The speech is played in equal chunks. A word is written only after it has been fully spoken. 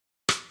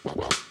What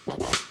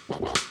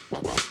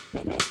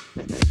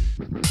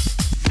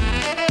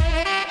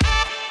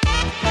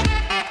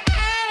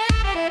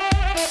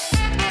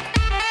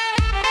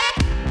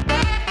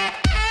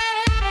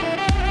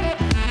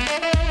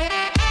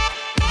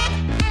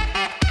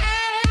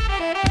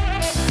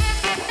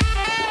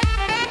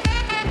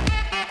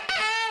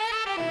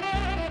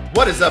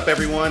is up,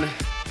 everyone?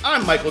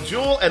 I'm Michael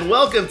Jewell, and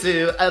welcome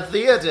to a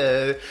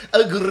theater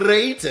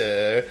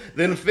greater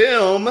than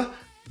film,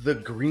 The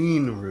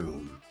Green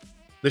Room.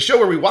 The show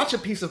where we watch a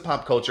piece of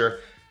pop culture,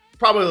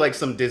 probably like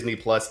some Disney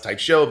Plus type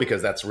show,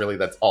 because that's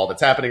all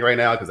that's happening right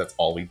now, because that's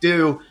all we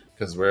do,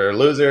 because we're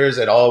losers,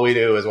 and all we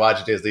do is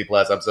watch Disney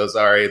Plus. I'm so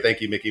sorry.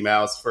 Thank you, Mickey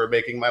Mouse, for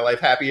making my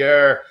life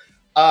happier.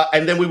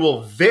 And then we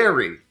will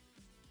very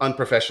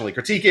unprofessionally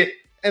critique it,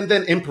 and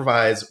then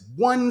improvise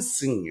one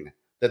scene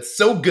that's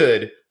so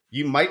good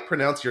you might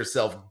pronounce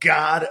yourself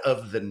God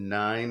of the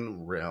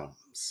Nine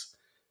Realms.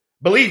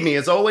 Believe me,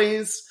 as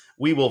always,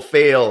 we will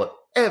fail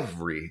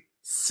every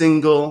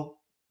single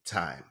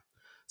time.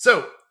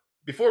 So,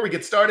 before we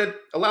get started,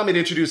 allow me to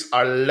introduce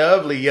our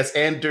lovely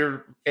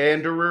Yes-Anderers.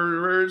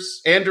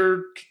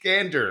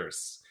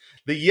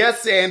 The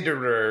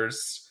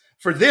Yes-Anderers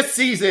for this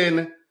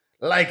season,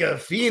 like a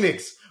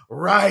phoenix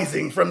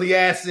rising from the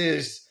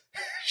ashes.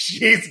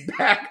 She's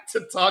back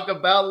to talk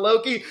about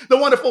Loki, the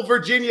wonderful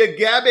Virginia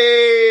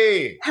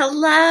Gabby.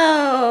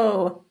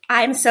 Hello.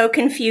 I'm so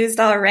confused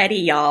already,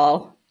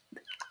 y'all.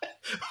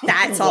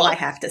 That's all I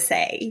have to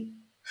say.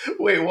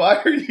 Wait, why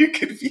are you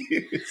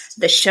confused?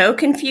 The show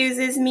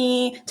confuses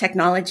me.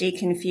 Technology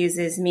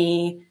confuses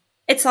me.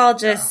 It's all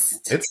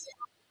just...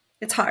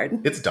 It's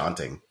hard. It's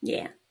daunting.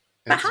 Yeah.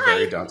 It's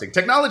very daunting.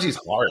 Technology's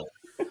hard.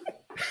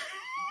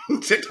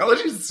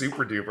 Technology's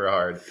super duper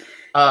hard.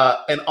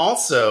 And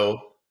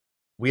also...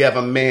 we have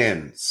a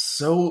man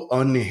so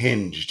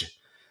unhinged.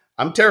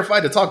 I'm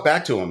terrified to talk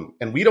back to him,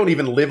 and we don't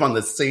even live on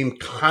the same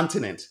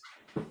continent.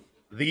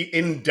 The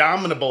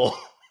indomitable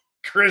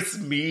Chris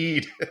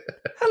Mead.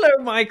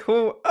 Hello,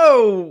 Michael.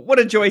 Oh, what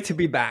a joy to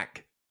be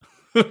back.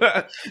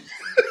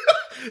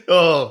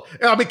 Oh,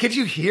 I mean, could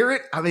you hear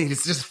it? I mean,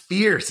 it's just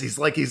fierce. He's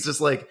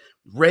just like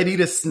ready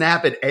to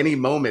snap at any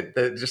moment.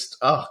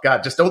 Oh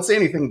God, just don't say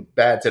anything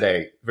bad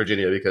today,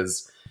 Virginia,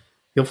 because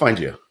he'll find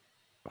you.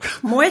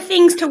 More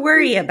things to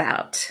worry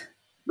about.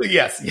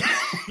 Yes.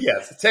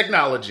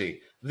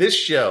 Technology, this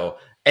show,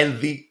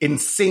 and the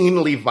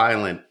insanely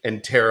violent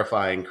and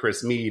terrifying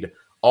Chris Mead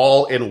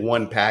all in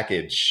one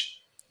package.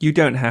 You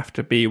don't have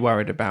to be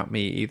worried about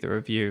me, either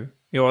of you.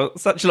 You're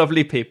such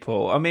lovely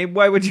people. I mean,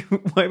 why would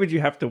you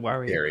have to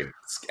worry? Scary.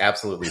 It's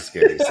absolutely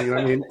scary. See what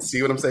I mean?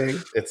 See what I'm saying?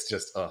 It's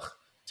just,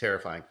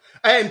 terrifying.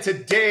 And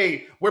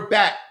today, we're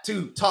back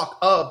to talk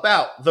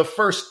about the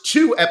first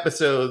 2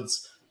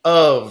 episodes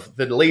of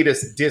the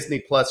latest Disney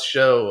Plus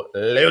show,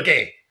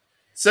 Loki.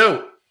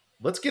 So,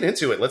 let's get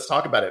into it. Let's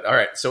talk about it. All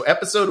right, so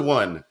episode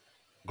 1,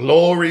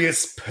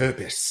 Glorious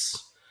Purpose.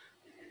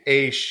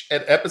 An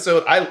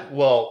episode,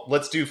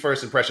 let's do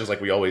first impressions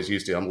like we always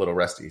used to. I'm a little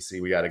rusty.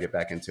 See, we got to get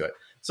back into it.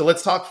 So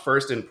let's talk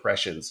first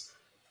impressions.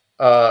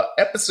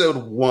 Episode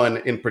 1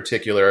 in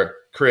particular,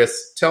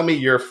 Chris, tell me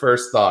your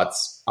first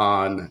thoughts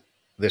on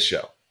this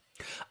show.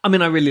 I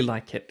mean, I really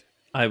like it.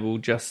 I will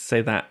just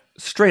say that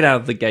straight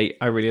out of the gate,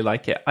 I really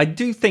like it. I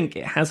do think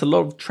it has a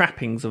lot of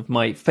trappings of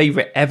my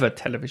favorite ever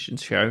television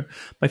show.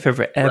 My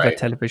favorite ever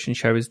television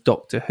show is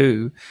Doctor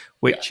Who,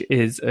 which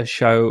is a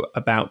show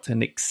about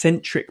an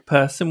eccentric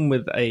person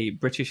with a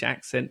British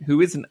accent who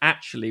isn't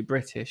actually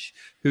British,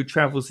 who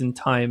travels in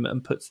time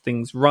and puts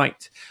things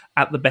right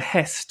at the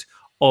behest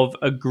of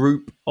a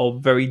group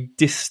of very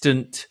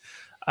distant,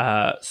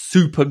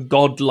 super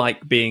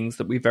godlike beings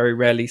that we very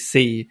rarely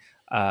see.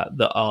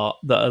 That are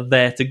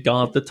there to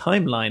guard the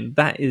timeline.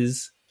 That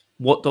is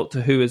what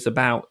Doctor Who is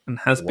about and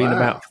has been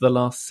about for the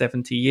last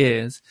 70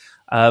 years.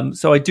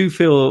 So I do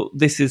feel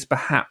this is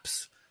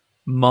perhaps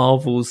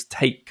Marvel's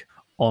take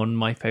on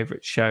my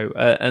favorite show.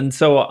 And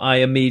so I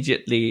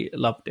immediately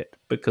loved it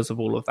because of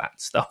all of that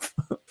stuff.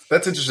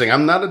 That's interesting.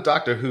 I'm not a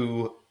Doctor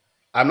Who.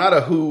 I'm not a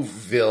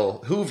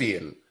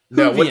Whovian.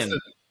 No,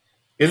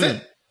 is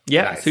it?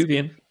 Yeah, nice. It's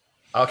Whovian.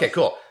 Okay,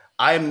 cool.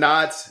 I'm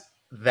not...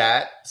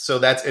 that, so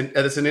that's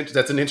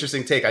an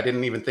interesting take. I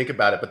didn't even think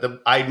about it,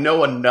 but I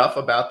know enough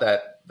about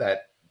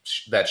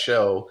that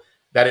show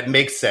that it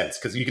makes sense,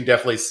 because you can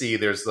definitely see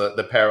there's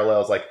the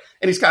parallels. Like,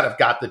 and he's kind of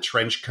got the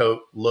trench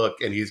coat look,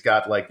 and he's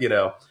got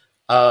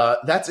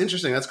that's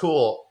interesting. That's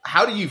cool.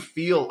 How do you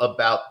feel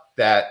about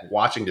that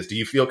watching this? Do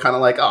you feel kind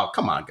of like, oh,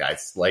 come on,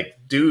 guys, like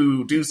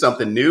do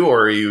something new,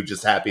 or are you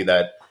just happy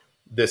that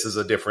this is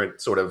a different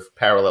sort of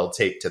parallel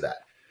take to that?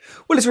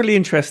 Well, it's really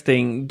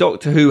interesting.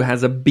 Doctor Who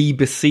has a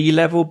BBC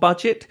level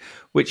budget,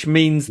 which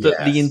means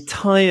that the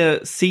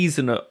entire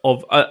season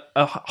of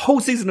a whole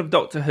season of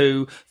Doctor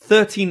Who,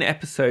 13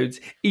 episodes,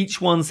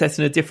 each one set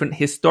in a different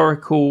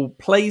historical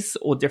place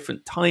or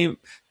different time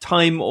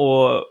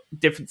or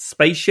different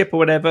spaceship or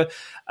whatever.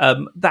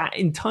 That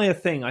entire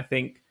thing, I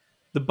think,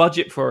 the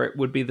budget for it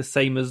would be the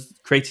same as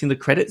creating the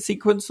credit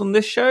sequence on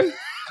this show.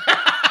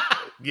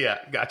 Yeah,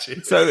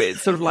 gotcha. So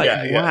it's sort of like,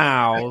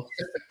 wow,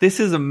 this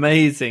is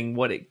amazing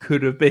what it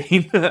could have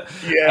been.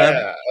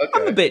 Okay.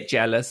 I'm a bit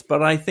jealous,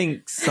 but I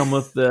think some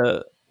of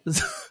the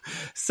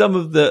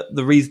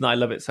reason I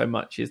love it so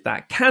much is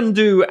that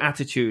can-do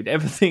attitude,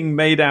 everything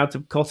made out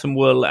of cotton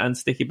wool and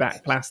sticky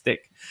back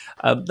plastic.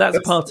 That's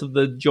part of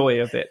the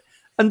joy of it.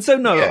 And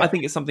so, I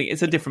think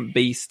it's a different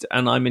beast,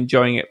 and I'm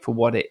enjoying it for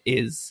what it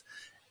is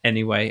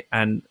anyway.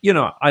 And,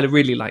 I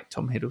really like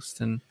Tom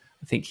Hiddleston.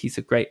 I think he's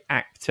a great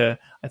actor.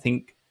 I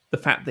think the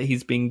fact that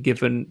he's being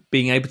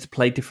able to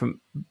play different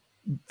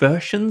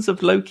versions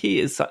of Loki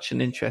is such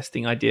an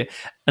interesting idea.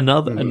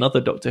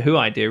 Another Doctor Who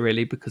idea,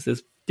 really, because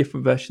there's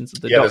different versions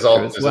of the Doctor as well.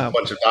 There's a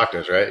bunch of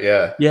doctors, right?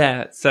 Yeah.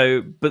 Yeah.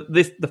 So, but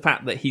the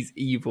fact that he's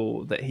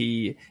evil, that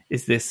he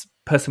is this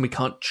person we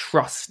can't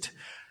trust,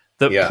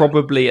 that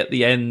probably at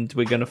the end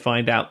we're going to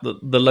find out that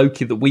the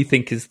Loki that we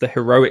think is the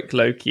heroic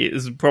Loki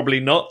is probably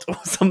not, or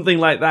something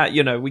like that.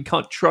 We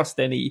can't trust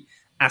any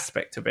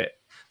aspect of it.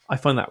 I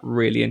find that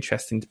really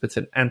interesting to put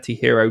an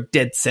anti-hero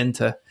dead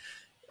center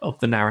of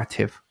the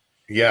narrative.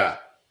 Yeah.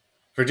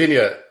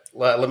 Virginia,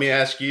 let me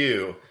ask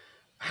you,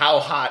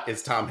 how hot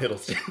is Tom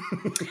Hiddleston?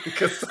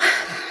 Because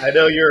I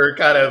know you're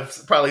kind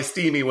of probably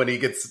steamy when he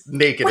gets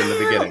naked in the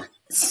beginning.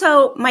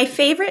 So my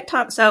favorite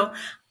so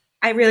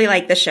I really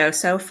like the show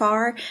so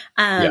far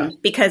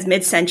because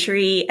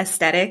mid-century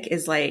aesthetic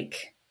is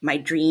like my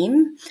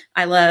dream.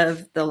 I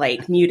love the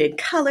like muted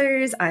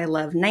colors. I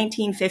love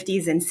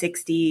 1950s and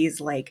 60s,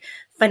 like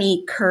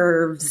funny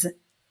curves,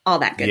 all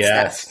that good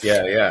stuff.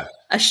 Yeah.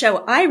 A show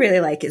I really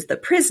like is The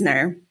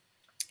Prisoner.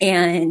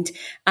 And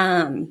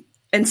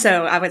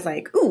so I was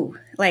like, ooh,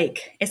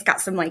 like it's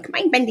got some like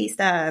mind bendy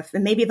stuff,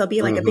 and maybe there'll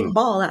be like a big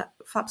ball that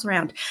flops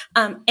around.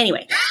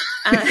 Anyway,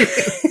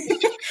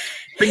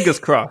 fingers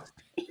crossed.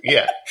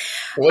 Yeah.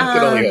 One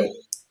could only hope.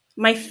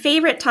 My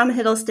favorite Tom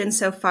Hiddleston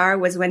so far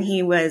was when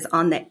he was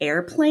on the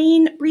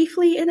airplane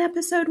briefly in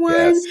episode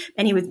 1,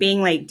 and he was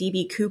being like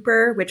DB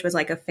Cooper, which was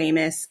like a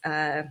famous,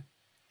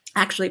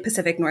 actually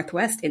Pacific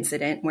Northwest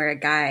incident where a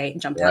guy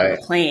jumped out of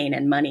a plane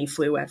and money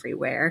flew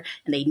everywhere,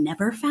 and they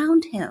never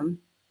found him.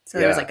 So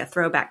there was like a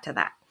throwback to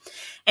that.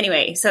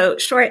 Anyway, so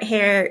short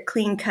hair,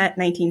 clean cut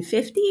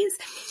 1950s.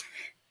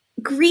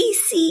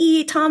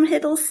 Greasy Tom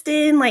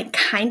Hiddleston, like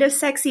kind of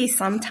sexy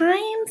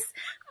sometimes.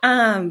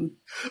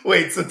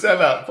 Wait, so time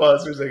out.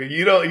 Pause for a second.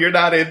 You're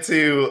not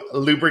into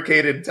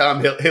lubricated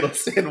Tom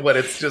Hiddleston when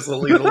it's just a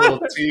little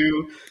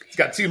too. It's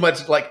got too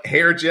much like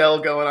hair gel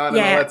going on and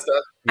all that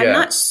stuff. Yeah. I'm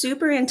not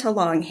super into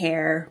long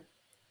hair,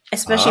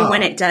 especially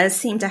when it does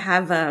seem to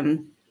have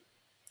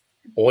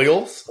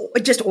oils,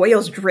 just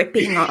oils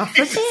dripping off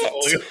of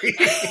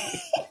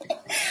it.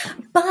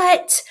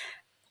 But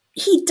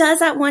he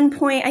does at one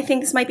point, I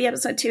think this might be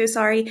episode 2,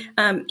 sorry.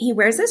 He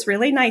wears this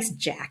really nice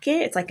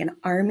jacket. It's like an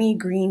army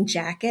green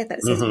jacket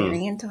that says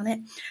variant on it.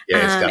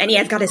 Yeah, and he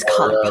has got his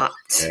collar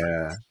popped.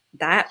 Yeah.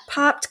 That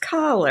popped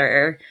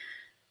collar.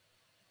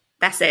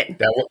 That's it.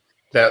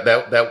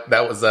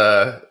 That was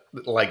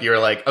like you're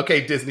like,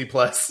 okay, Disney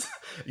Plus,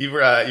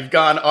 you've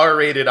gone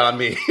R-rated on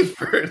me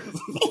for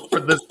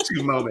those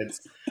 2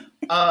 moments.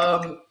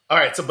 All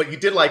right, but you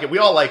did like it. We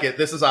all like it.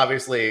 This is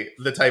obviously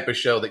the type of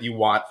show that you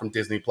want from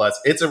Disney Plus.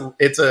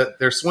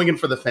 They're swinging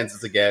for the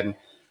fences again.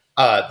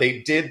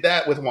 They did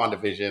that with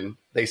WandaVision.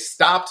 They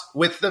stopped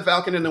with the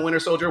Falcon and the Winter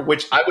Soldier,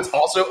 which I was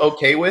also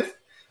okay with.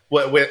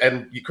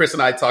 And Chris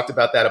and I talked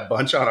about that a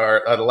bunch on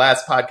the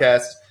last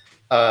podcast,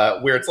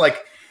 where it's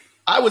like,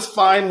 I was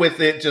fine with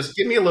it. Just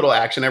give me a little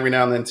action every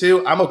now and then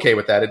too. I'm okay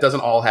with that. It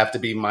doesn't all have to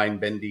be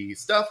mind-bendy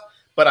stuff.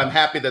 But I'm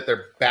happy that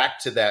they're back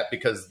to that,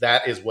 because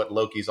that is what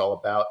Loki's all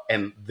about.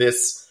 And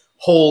this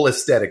whole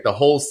aesthetic, the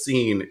whole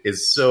scene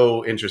is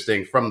so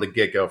interesting from the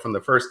get-go, from the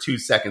first 2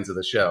 seconds of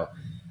the show.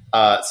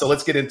 So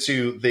let's get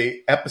into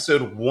the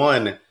episode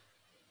 1.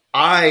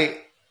 I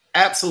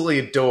absolutely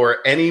adore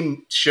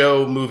any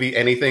show, movie,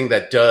 anything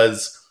that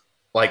does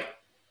like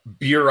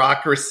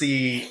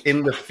bureaucracy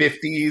in the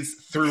 50s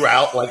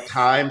throughout like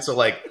time. So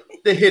like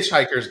The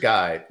Hitchhiker's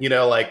Guide,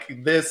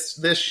 like this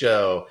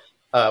show,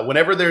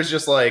 whenever there's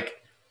just like,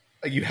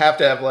 you have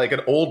to have like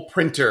an old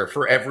printer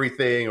for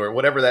everything or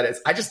whatever that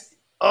is.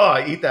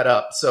 I eat that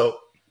up. So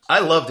I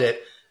loved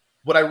it.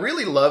 What I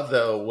really loved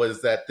though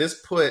was that this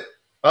put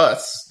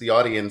us, the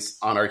audience,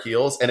 on our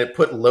heels, and it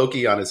put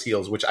Loki on his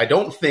heels, which I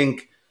don't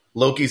think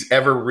Loki's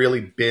ever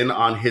really been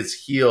on his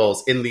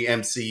heels in the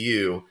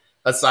MCU,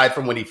 aside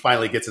from when he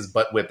finally gets his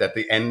butt whipped at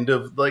the end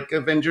of like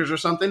Avengers or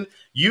something.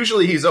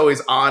 Usually he's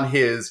always on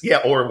his,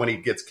 or when he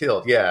gets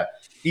killed. Yeah.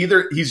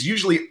 Either he's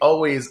usually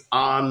always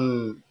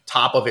on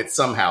top of it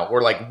somehow,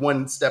 or like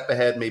one step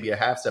ahead, maybe a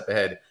half step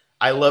ahead.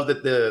 I love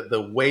that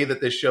the way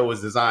that this show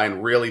was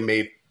designed really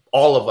made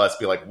all of us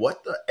be like,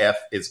 what the F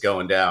is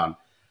going down?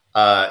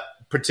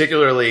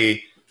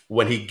 Particularly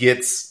when he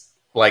gets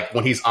like,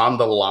 when he's on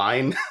the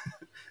line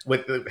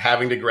with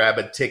having to grab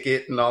a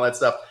ticket and all that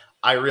stuff.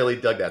 I really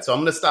dug that. So I'm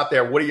going to stop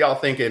there. What are y'all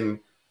thinking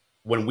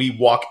when we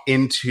walk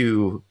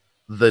into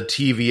the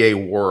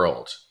TVA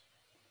world?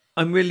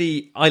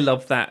 I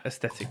love that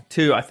aesthetic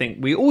too. I think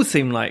we all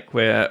seem like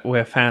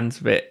we're fans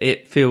of it.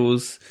 It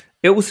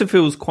also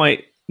feels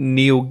quite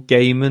Neil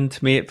Gaiman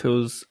to me. It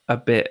feels a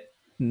bit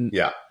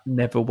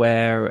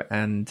Neverwhere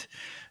and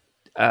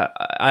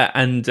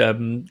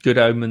Good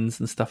Omens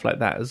and stuff like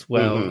that as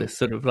well. Mm-hmm. This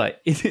sort of like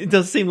it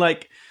does seem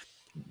like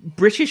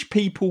British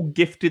people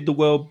gifted the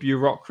world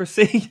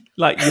bureaucracy.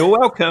 Like, you're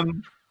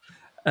welcome,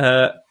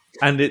 and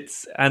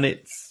it's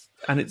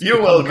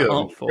you're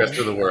welcome, rest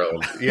of the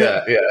world.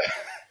 Yeah.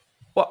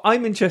 What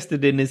I'm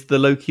interested in is the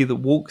Loki that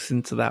walks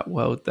into that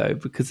world, though,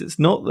 because it's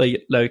not the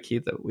Loki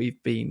that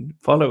we've been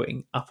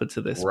following up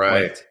until this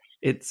point.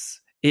 It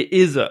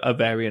is a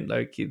variant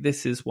Loki.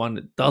 This is one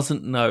that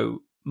doesn't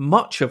know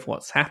much of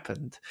what's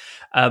happened.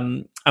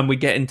 And we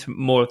get into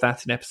more of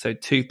that in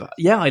episode 2. But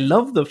yeah, I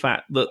love the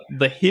fact that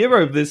the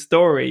hero of this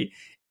story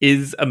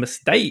is a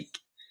mistake.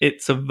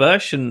 It's a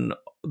version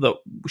that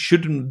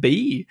shouldn't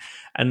be,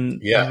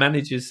 and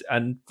manages,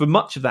 and for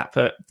much of that,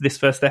 for this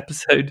first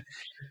episode,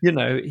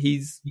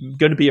 he's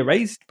going to be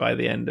erased by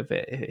the end of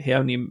it. He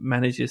only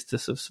manages to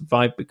sort of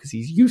survive because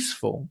he's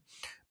useful,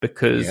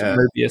 because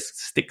Mobius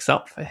sticks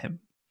up for him,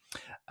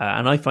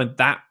 and I find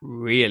that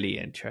really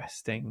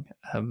interesting.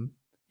 That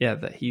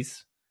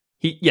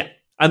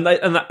and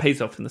that pays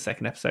off in the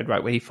second episode,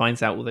 right, where he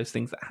finds out all those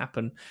things that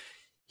happen.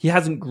 He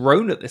hasn't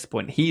grown at this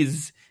point. He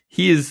is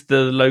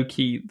the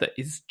Loki that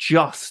is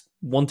just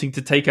wanting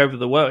to take over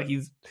the world.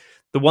 He's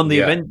the one,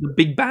 the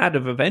big bad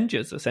of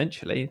Avengers,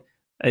 essentially.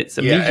 It's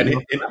immediately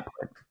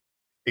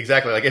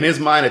exactly, like in his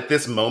mind at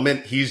this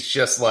moment, he's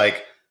just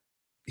like,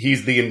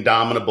 he's the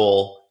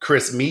indomitable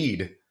Chris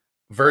Meade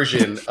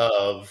version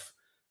of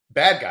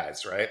bad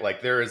guys, right?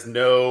 Like there is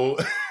no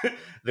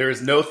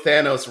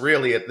Thanos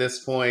really at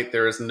this point.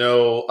 There is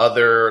no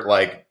other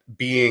like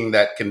being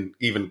that can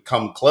even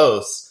come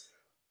close.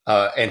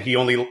 And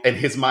in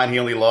his mind, he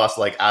only lost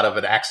like out of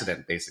an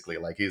accident, basically.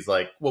 Like he's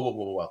like,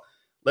 whoa.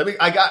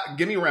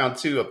 Give me round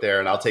 2 up there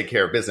and I'll take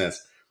care of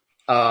business.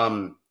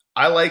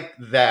 I like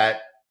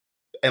that.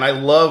 And I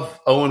love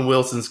Owen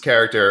Wilson's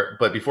character.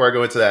 But before I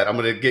go into that, I'm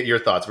going to get your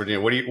thoughts,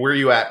 Virginia. Where are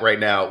you at right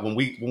now when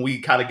we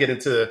kind of get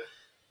into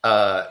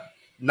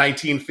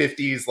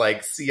 1950s,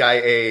 like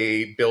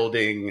CIA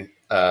building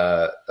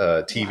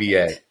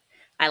TVA?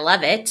 I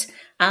love it.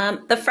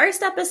 The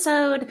first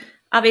episode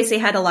obviously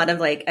had a lot of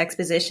like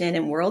exposition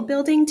and world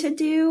building to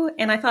do.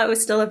 And I thought it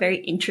was still a very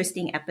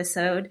interesting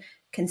episode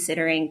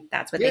considering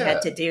that's what they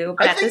had to do.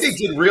 But I think they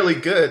did really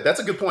good. That's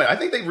a good point. I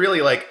think they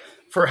really like,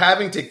 for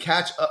having to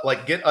catch up,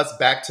 like get us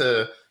back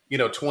to,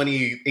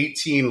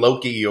 2018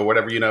 Loki or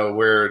whatever,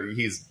 where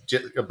he's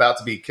about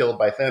to be killed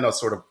by Thanos,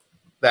 sort of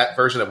that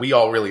version that we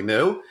all really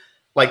knew.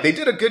 Like they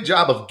did a good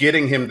job of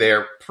getting him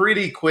there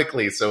pretty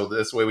quickly. So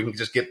this way we can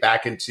just get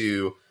back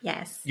into,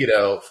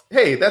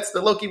 hey, that's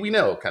the Loki we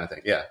know kind of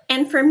thing. Yeah.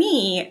 And for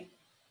me,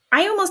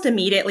 I almost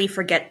immediately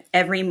forget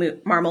every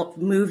Marvel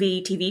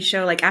movie, TV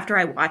show. Like after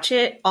I watch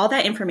it, all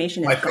that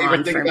information is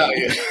gone for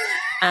me.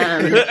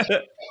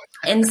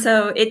 And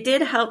so it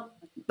did help.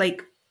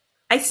 Like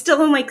I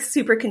still am like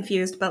super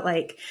confused, but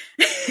like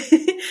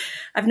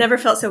I've never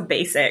felt so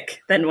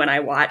basic than when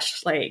I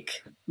watched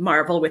like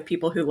Marvel with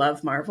people who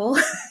love Marvel,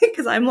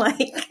 because I'm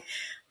like,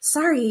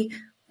 sorry,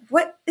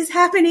 what is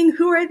happening?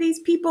 Who are these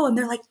people? And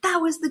they're like, that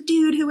was the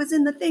dude who was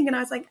in the thing. And I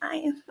was like,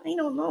 I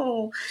don't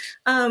know.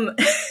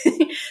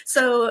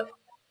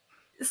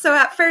 So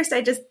at first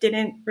I just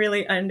didn't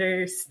really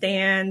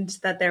understand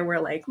that there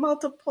were like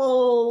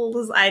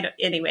multiples.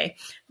 Anyway,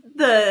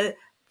 the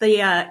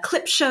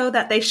clip show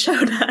that they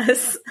showed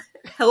us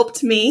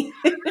helped me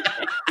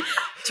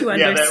to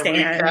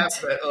understand.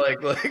 That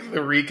like the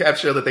recap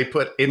show that they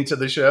put into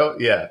the show.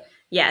 Yeah.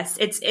 Yes,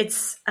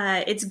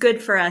 it's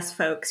good for us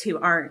folks who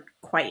aren't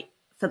quite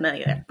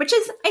familiar, which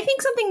is, I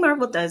think, something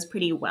Marvel does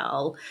pretty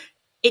well.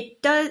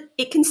 It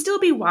can still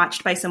be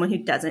watched by someone who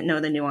doesn't know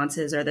the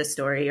nuances or the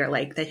story or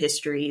like the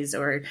histories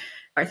or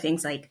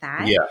things like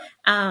that. Yeah.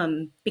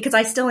 Because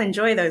I still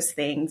enjoy those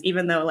things,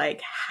 even though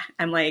like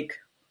I'm like,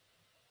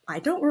 I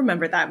don't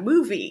remember that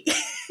movie.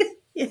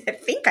 I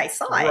think I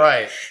saw it.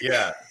 Right.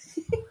 Yeah.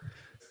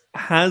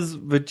 Has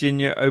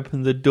Virginia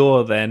opened the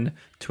door then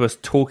to us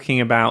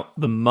talking about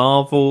the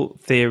Marvel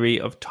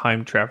theory of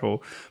time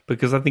travel?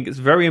 Because I think it's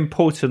very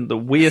important that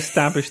we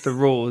establish the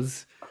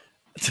rules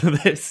to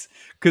this.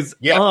 Because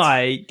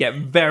I get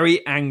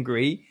very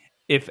angry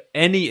if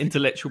any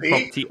intellectual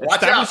property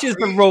establishes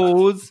the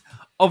rules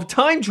of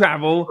time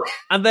travel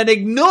and then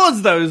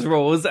ignores those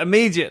rules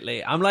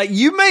immediately. I'm like,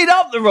 you made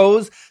up the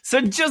rules, so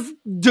just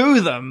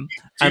do them.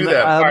 And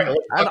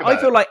I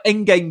feel like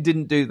Endgame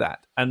didn't do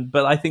that.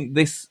 But I think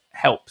this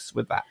helps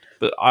with that.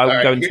 But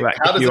I'll go into that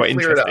if you are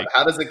interested.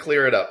 How does it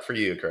clear it up for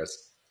you,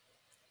 Chris?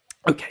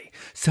 Okay,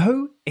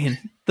 so in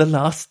the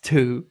last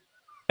 2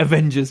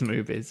 Avengers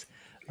movies,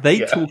 they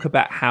talk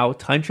about how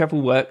time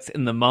travel works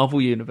in the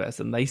Marvel Universe.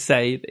 And they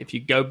say that if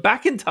you go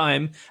back in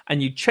time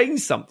and you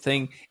change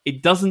something,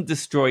 it doesn't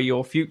destroy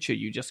your future.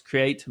 You just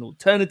create an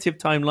alternative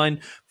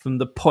timeline from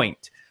the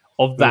point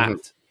of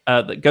that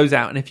that goes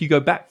out. And if you go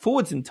back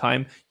forwards in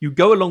time, you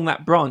go along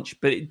that branch,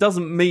 but it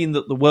doesn't mean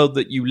that the world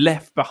that you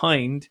left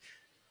behind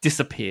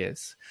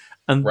disappears.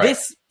 And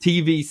this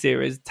TV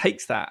series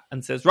takes that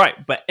and says, right,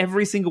 but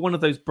every single one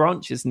of those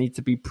branches need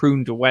to be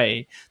pruned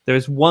away. There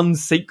is one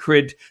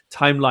sacred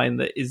timeline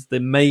that is the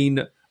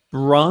main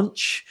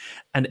branch,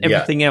 and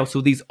everything else,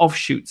 all these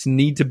offshoots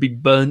need to be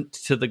burnt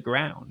to the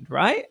ground,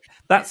 right?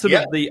 That's sort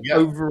of the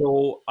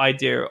overall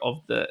idea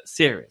of the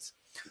series.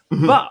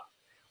 Mm-hmm. But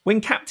when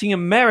Captain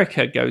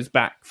America goes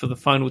back for the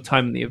final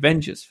time in the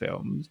Avengers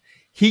films,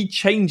 he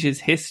changes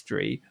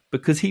history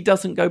because he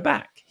doesn't go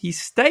back. He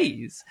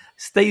stays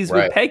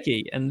with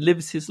Peggy and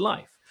lives his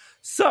life.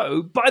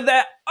 So, by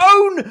their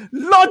own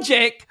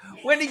logic,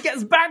 when he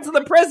gets back to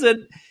the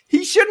present,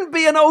 he shouldn't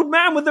be an old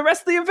man with the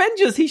rest of the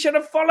Avengers. He should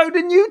have followed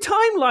a new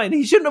timeline.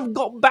 He shouldn't have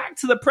got back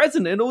to the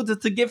present in order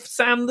to give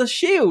Sam the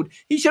shield.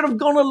 He should have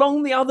gone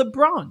along the other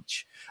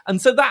branch. And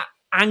so that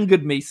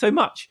angered me so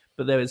much.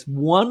 But there is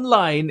one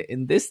line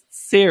in this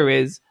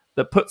series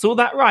that puts all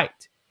that right.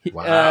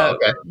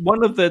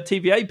 One of the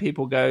TVA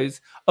people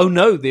goes, oh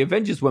no, the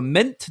Avengers were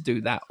meant to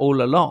do that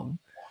all along.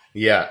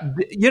 Yeah.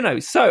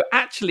 So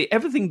actually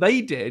everything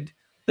they did,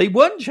 they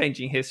weren't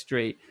changing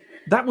history.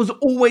 That was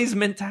always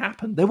meant to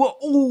happen. There were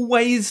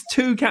always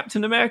two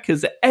Captain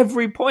Americas at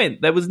every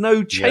point. There was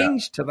no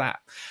change to that.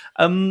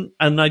 And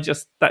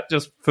that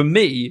just for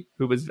me,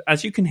 who was,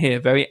 as you can hear,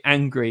 very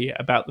angry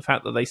about the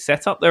fact that they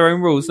set up their own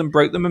rules and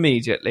broke them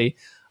immediately,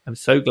 I'm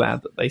so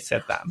glad that they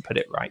said that and put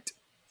it right.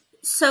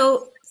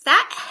 So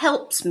that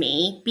helps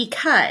me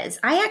because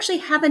I actually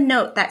have a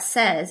note that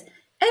says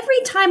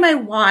every time I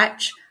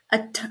watch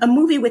a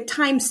movie with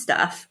time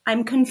stuff,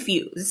 I'm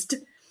confused.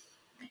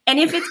 And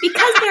if it's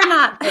because they're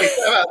not...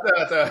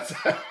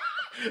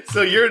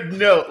 So your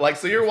note,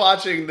 so you're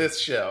watching this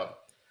show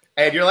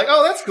and you're like,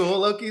 oh, that's cool.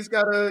 Loki's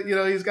got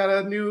he's got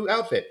a new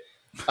outfit.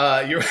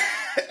 And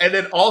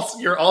then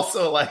you're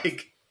also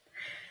like,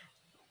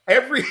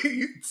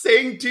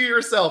 saying to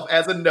yourself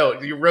as a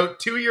note, you wrote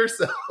to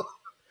yourself,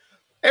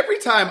 every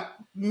time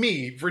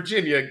me,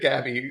 Virginia,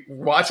 Gabby,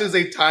 watches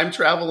a time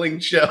traveling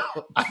show,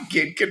 I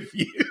get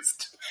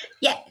confused.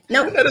 Yeah,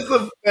 no. That is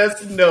the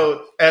best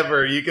note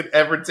ever you could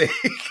ever take.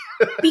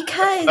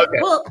 Because,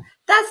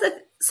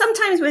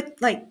 sometimes with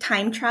like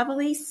time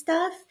travel-y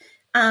stuff,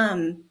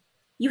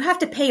 you have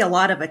to pay a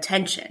lot of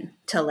attention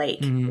to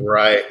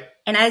right.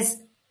 And as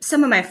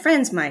some of my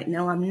friends might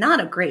know, I'm not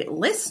a great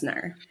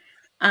listener.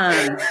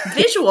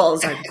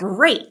 Visuals are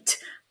great.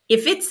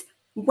 If it's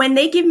when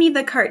they give me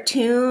the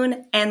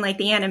cartoon and like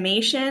the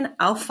animation,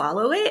 I'll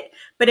follow it.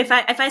 But if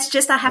I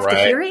have to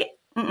hear it,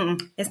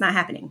 it's not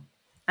happening.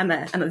 I'm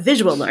a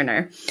visual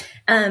learner.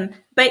 But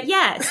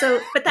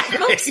that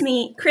helps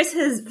me. Chris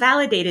has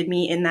validated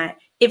me in that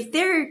if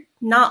they're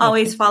not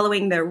always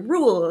following their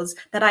rules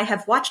that I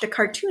have watched a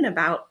cartoon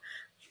about,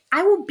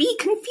 I will be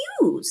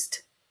confused.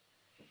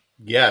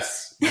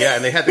 Yes. Yeah.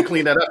 And they had to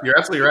clean that up. You're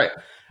absolutely right.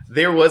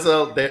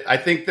 I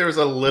think there was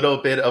a little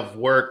bit of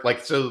work.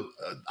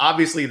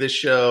 Obviously this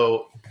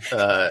show,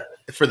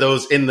 for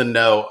those in the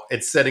know,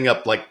 it's setting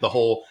up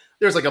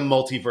there's like a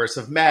multiverse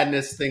of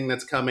madness thing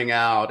that's coming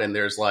out. And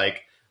there's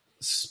like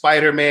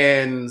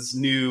Spider-Man's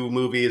new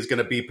movie is going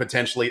to be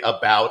potentially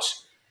about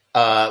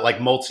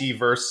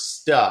multiverse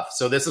stuff.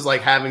 So this is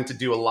like having to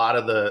do a lot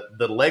of the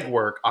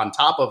legwork on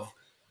top of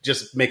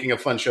just making a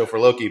fun show for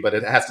Loki, but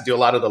it has to do a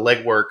lot of the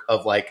legwork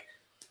of like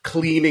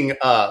cleaning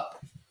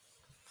up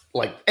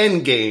like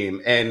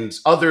Endgame and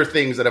other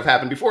things that have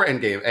happened before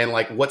Endgame and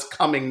like what's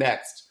coming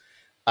next.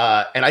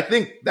 And I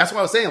think that's what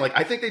I was saying. Like,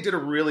 I think they did a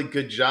really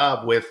good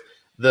job with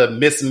the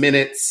Miss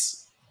Minutes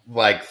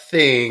like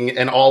thing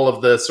and all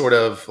of the sort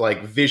of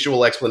like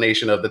visual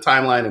explanation of the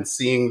timeline and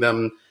seeing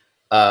them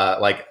as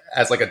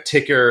like a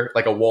ticker,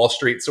 like a Wall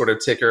Street sort of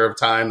ticker of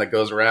time that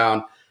goes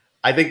around.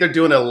 I think they're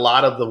doing a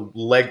lot of the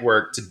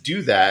legwork to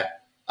do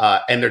that.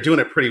 And they're doing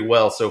it pretty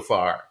well so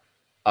far.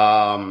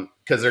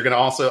 Because they're going to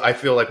also, I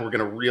feel like we're going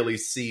to really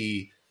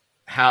see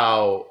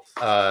how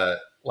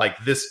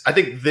this, I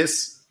think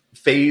this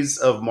phase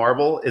of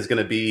Marvel is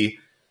going to be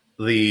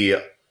the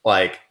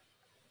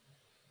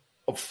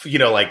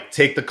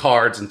take the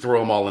cards and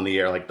throw them all in the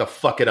air, like the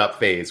fuck it up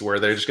phase where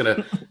they're just going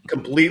to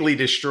completely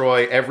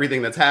destroy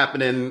everything that's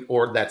happening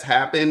or that's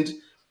happened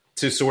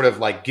to sort of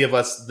like give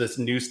us this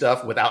new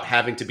stuff without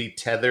having to be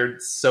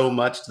tethered so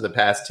much to the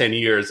past 10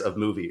 years of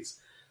movies.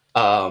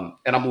 And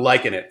I'm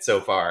liking it so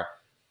far.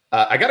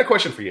 I got a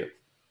question for you,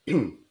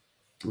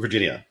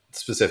 Virginia,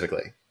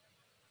 specifically.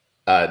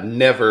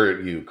 Never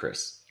you,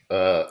 Chris.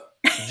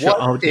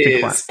 What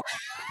is...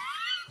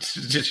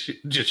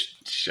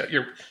 just shut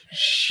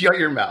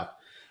your mouth.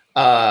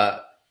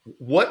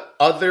 What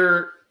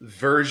other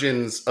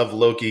versions of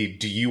Loki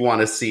do you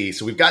want to see?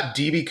 So we've got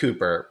DB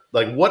Cooper.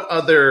 Like, what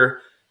other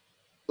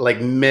like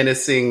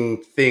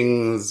menacing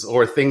things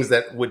or things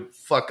that would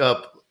fuck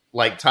up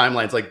like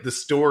timelines, like the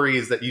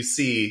stories that you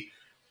see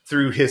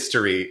through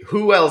history?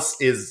 Who else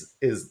is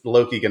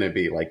Loki going to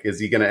be? Like,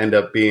 is he going to end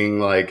up being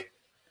like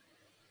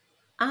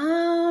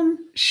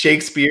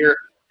Shakespeare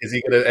Is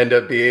he going to end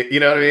up being, you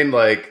know what I mean?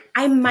 Like,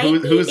 I might.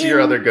 Who's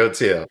your other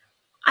go-to?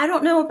 I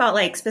don't know about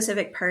like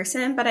specific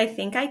person, but I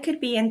think I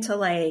could be into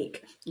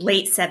like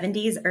late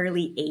 70s,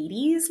 early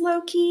 80s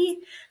Loki.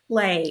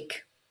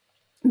 Like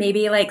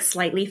maybe like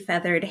slightly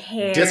feathered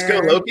hair.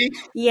 Disco Loki?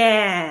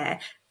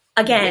 Yeah.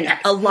 Again,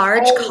 Yes. a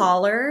large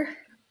collar.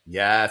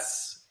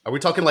 Yes. Are we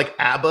talking like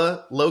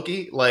ABBA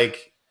Loki?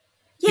 Like,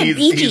 Yeah,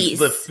 Bee Gees. he's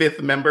the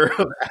fifth member of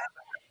ABBA.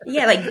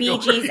 Yeah, like Bee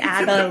Gees,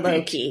 ABBA,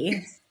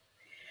 Loki.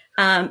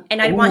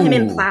 And I'd want him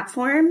in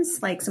platforms,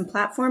 like some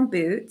platform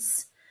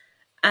boots.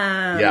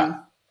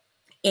 Yeah.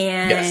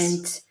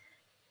 And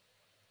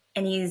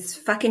he's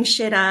fucking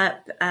shit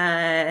up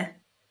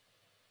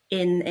in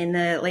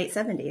the late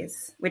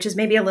 70s, which is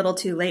maybe a little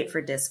too late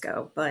for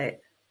disco,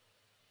 but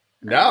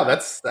no,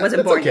 that's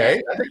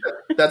okay. I think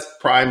that's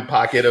prime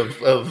pocket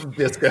of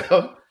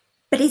disco.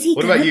 But is he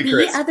what gonna about you, be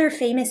Chris? Other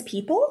famous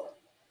people?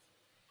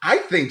 I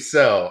think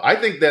so. I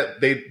think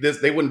that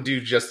they wouldn't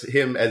do just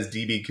him as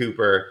DB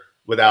Cooper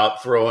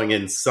without throwing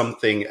in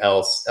something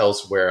else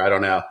elsewhere. I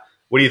don't know.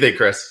 What do you think,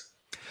 Chris?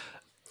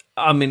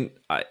 I mean,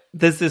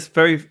 there's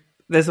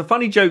a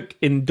funny joke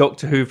in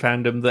Doctor Who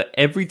fandom that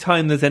every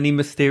time there's any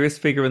mysterious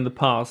figure in the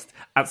past,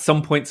 at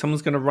some point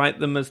someone's going to write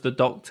them as the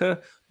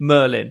Doctor.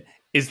 Merlin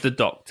is the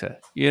Doctor,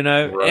 you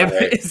know? Right.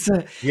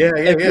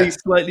 Every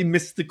slightly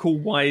mystical,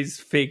 wise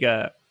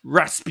figure,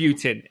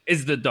 Rasputin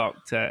is the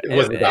Doctor. It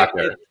was the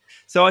Doctor.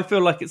 So I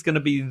feel like it's going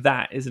to be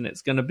that, isn't it?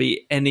 It's going to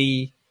be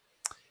any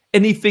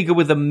figure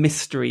with a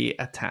mystery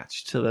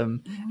attached to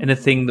them and a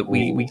thing that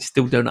we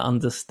still don't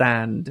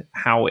understand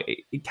how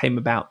it came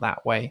about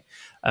that way.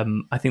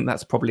 I think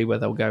that's probably where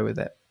they'll go with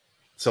it.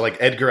 So like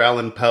Edgar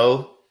Allan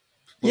Poe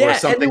or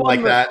something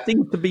like that.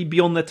 Seems to be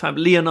beyond their time.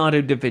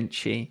 Leonardo da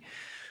Vinci,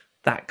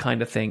 that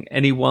kind of thing.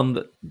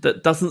 Anyone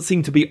that doesn't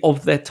seem to be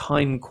of their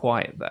time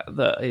quite,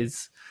 that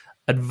is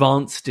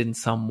advanced in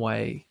some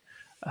way.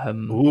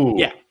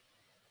 Yeah.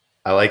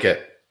 I like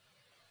it.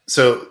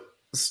 So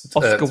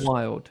Oscar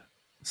Wilde.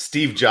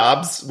 Steve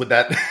Jobs, would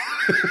that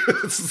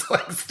it's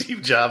like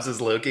Steve Jobs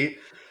is Loki?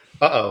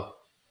 Uh-oh.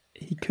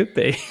 He could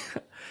be.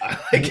 I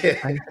like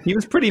it. He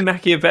was pretty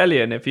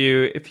Machiavellian if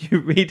you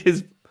read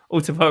his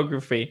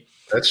autobiography.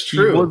 That's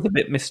true. He was a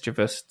bit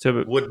mischievous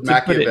would to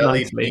Machiavelli put it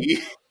nicely.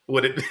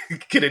 be?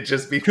 Could it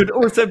just be? Could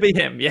also be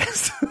him,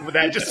 yes. Would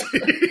that just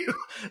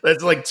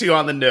that's like too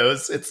on the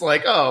nose. It's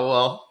like, oh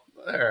well,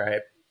 all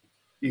right.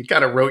 You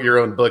kind of wrote your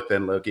own book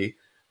then, Loki.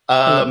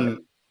 I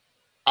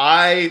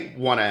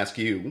want to ask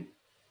you,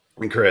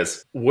 and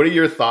Chris, what are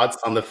your thoughts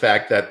on the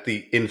fact that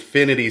the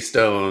Infinity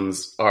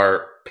Stones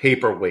are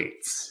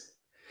paperweights?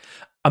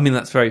 I mean,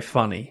 that's very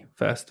funny,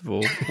 first of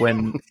all,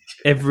 when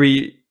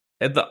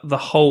the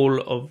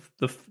whole of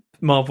the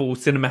Marvel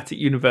Cinematic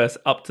Universe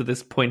up to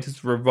this point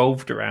has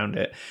revolved around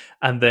it.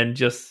 And then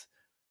just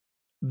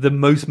the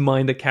most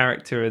minor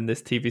character in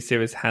this TV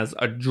series has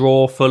a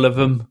drawer full of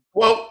them.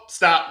 Whoa,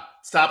 stop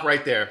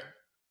right there.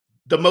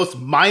 The most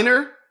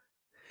minor?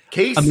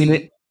 Casey. I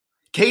mean,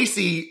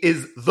 Casey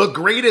is the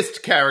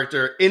greatest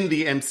character in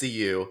the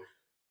MCU,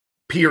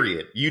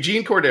 period.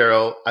 Eugene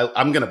Cordero,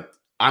 I'm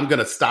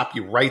gonna stop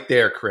you right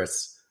there,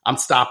 Chris. I'm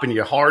stopping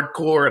you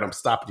hardcore, and I'm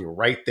stopping you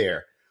right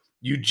there.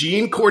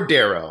 Eugene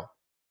Cordero,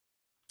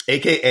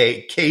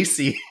 aka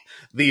Casey,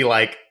 the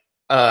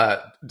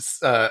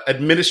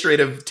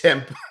administrative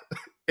temp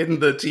in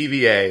the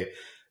TVA,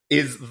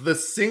 is the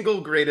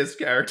single greatest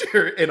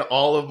character in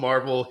all of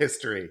Marvel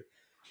history.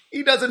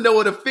 He doesn't know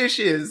what a fish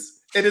is,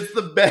 and it's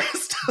the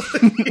best.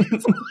 He's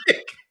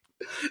like,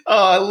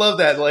 oh, I love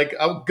that. Like,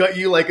 I'll gut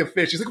you like a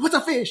fish. He's like, what's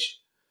a fish?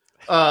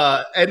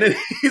 And then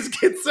he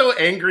gets so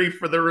angry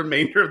for the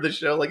remainder of the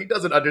show. Like, he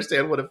doesn't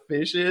understand what a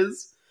fish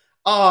is.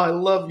 Oh, I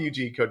love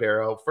Eugene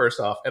Cordero, first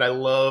off, and I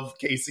love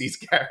Casey's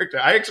character.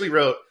 I actually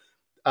wrote,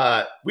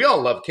 we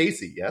all love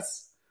Casey,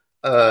 yes?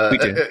 We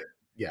do.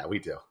 Yeah, we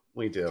do.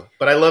 We do.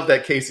 But I love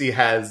that Casey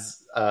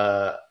has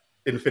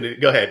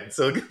infinity. Go ahead.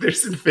 So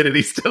there's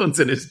Infinity Stones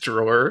in his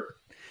drawer.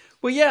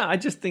 Well, yeah, I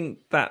just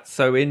think that's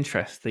so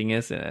interesting,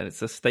 isn't it?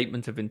 It's a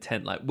statement of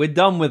intent. Like, we're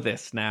done with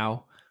this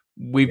now.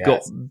 We've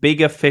got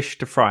bigger fish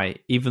to fry,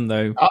 even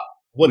though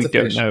we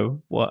don't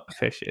know what a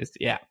fish is.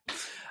 Yeah.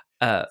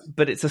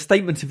 But it's a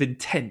statement of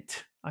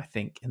intent, I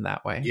think, in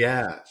that way.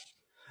 Yeah.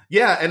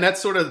 Yeah, and that's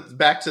sort of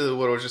back to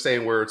what I was just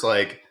saying, where it's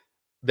like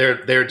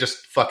they're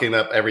just fucking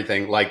up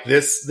everything. Like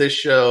this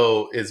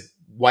show is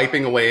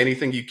wiping away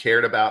anything you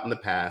cared about in the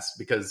past,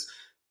 because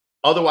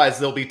otherwise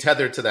they'll be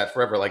tethered to that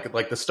forever.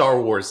 Like the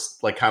Star Wars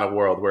like kind of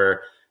world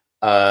where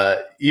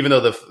even though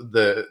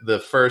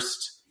the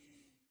first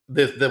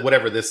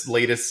whatever this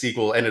latest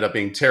sequel ended up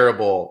being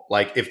terrible,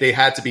 like if they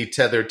had to be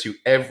tethered to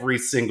every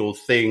single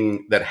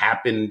thing that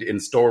happened in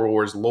Star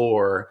Wars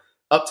lore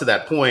up to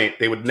that point,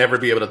 they would never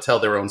be able to tell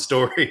their own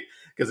story,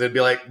 because it'd be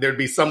like there'd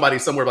be somebody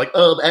somewhere like,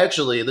 oh,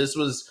 actually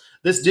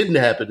this didn't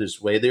happen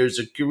this way. There's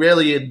a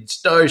Corellian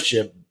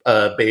starship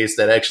base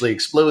that actually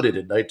exploded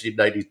in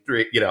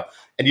 1993,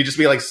 and you just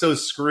be like so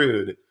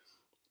screwed.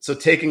 So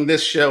taking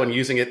this show and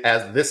using it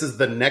as this is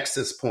the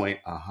nexus point.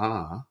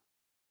 No,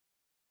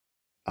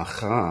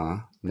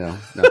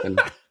 nothing.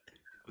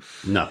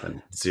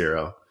 Nothing.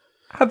 Zero.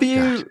 Have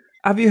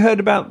you heard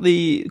about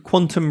the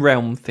quantum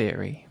realm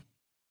theory?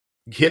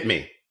 Hit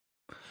me.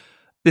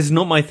 This is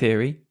not my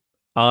theory.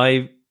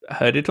 I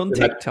heard it on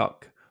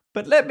TikTok,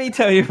 but let me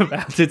tell you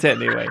about it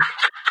anyway.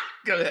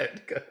 Go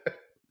ahead.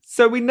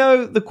 So we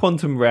know the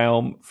quantum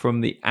realm from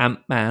the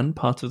Ant-Man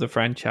part of the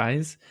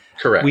franchise.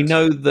 Correct. We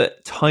know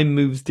that time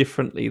moves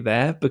differently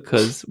there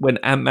because when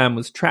Ant-Man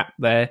was trapped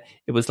there,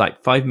 it was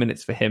like 5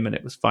 minutes for him and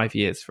it was 5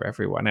 years for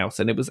everyone else.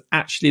 And it was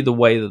actually the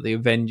way that the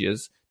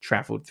Avengers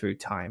traveled through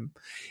time.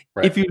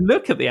 Right. If you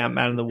look at the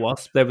Ant-Man and the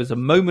Wasp, there was a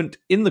moment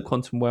in the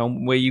quantum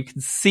realm where you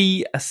can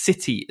see a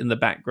city in the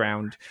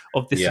background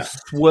of this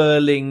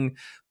swirling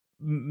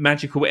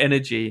magical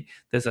energy.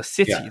 There's a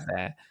city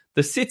there.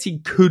 The city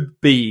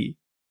could be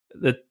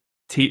the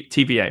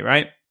TVA,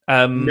 right?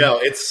 No,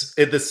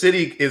 the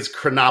city is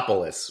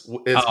Chronopolis.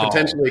 It's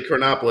potentially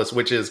Chronopolis,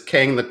 which is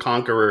Kang the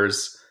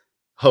Conqueror's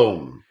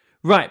home.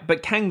 Right,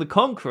 but Kang the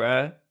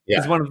Conqueror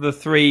is one of the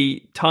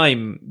 3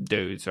 time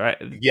dudes, right?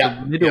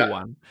 Yeah, the middle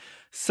one.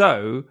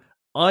 So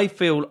I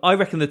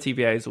reckon the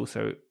TVA is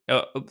also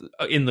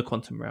in the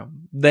quantum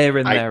realm. They're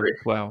in there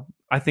as well.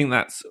 I think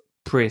that's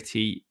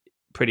pretty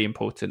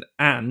important.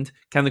 And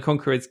Kang the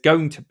Conqueror is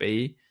going to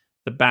be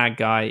the bad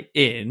guy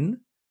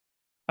in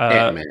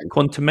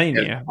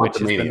Quantumania, which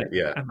is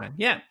Ant-Man.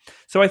 Yeah.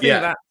 So I think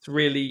that's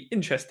really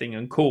interesting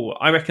and cool.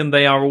 I reckon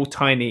they are all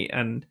tiny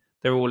and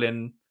they're all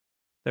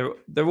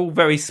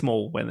very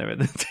small when they're in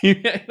the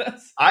TVA.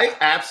 I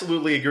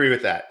absolutely agree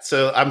with that.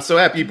 So I'm so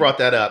happy you brought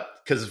that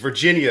up because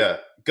Virginia,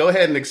 go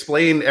ahead and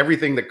explain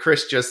everything that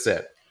Chris just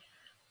said.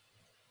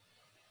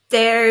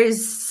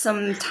 There's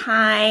some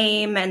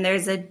time and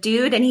there's a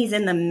dude and he's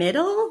in the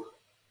middle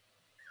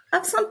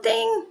of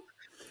something.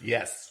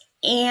 Yes.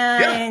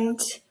 And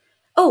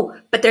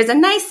but there's a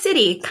nice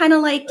city, kind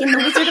of like in The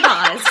Wizard of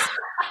Oz.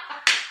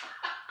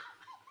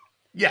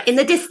 Yeah. In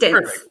the distance.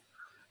 Perfect.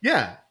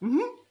 Yeah.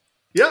 Mm-hmm.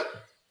 Yep.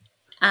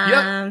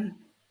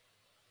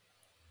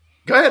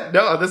 Go ahead.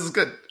 No, this is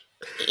good.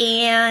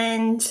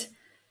 And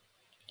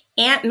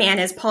Ant-Man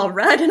is Paul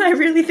Rudd, and I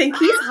really think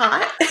he's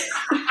hot.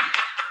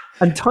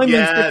 And time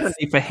moves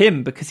differently for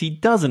him because he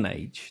doesn't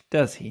age,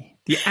 does he?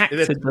 The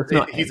actor does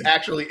not. He's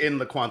actually in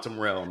the quantum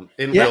realm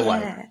in real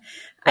life.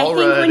 Paul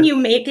Rudd, when you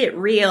make it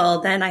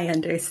real, then I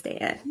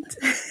understand.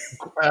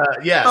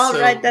 Paul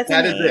Rudd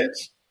doesn't age. It.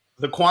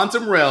 The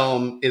quantum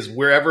realm is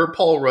wherever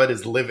Paul Rudd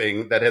is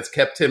living that has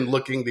kept him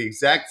looking the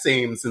exact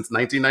same since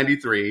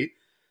 1993.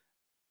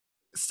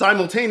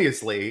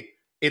 Simultaneously,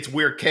 it's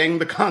where Kang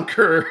the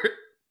Conqueror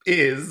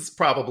is,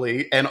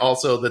 probably, and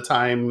also the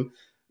Time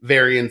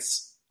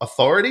Variance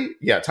Authority.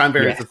 Yeah, Time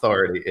Variance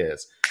Authority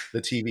is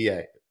the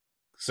TVA.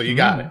 So you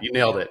got it. You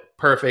nailed it.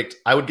 Perfect.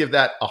 I would give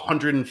that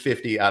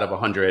 150 out of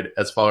 100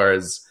 as far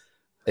as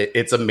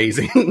its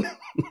amazing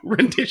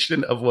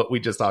rendition of what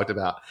we just talked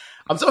about.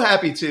 I'm so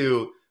happy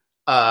to,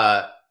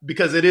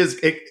 because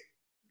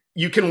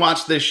you can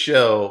watch this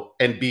show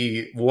and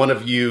be one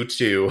of you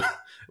two,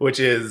 which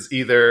is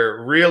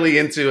either really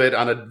into it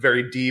on a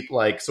very deep,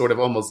 like sort of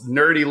almost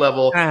nerdy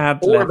level,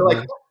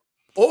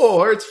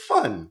 or it's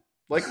fun.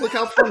 Like, look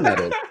how fun that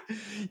is.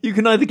 You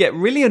can either get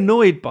really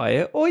annoyed by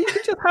it, or you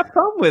can just have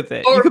fun with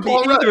it. You could be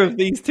either of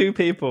these two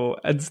people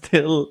and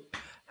still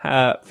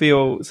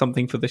feel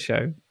something for the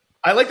show.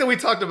 I like that we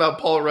talked about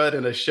Paul Rudd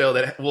in a show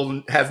that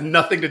has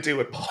nothing to do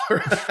with Paul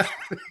Rudd.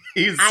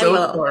 He's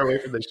far away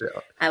from the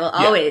show. I will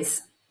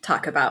always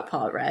talk about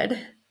Paul Rudd.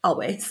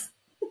 Always.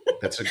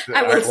 That's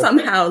I will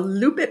somehow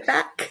loop it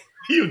back.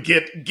 You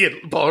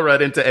get Paul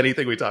Rudd into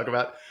anything we talk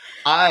about.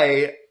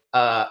 I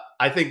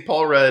think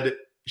Paul Rudd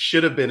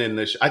should have been in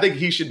this. I think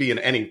he should be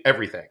in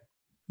everything.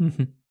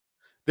 Mm-hmm.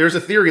 There's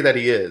a theory that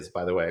he is,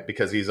 by the way,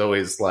 because he's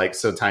always like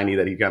so tiny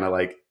that he kind of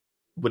like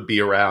would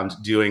be around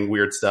doing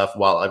weird stuff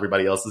while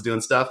everybody else is doing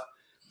stuff.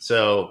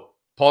 So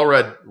Paul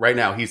Rudd right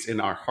now, he's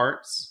in our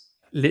hearts.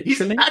 Literally?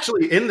 He's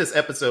actually in this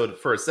episode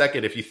for a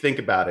second, if you think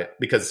about it,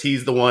 because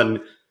he's the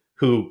one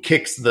who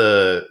kicks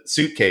the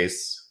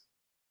suitcase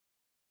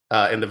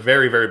in the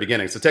very, very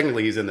beginning. So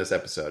technically he's in this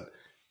episode.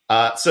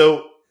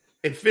 So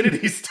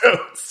Infinity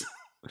Stones.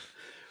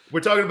 We're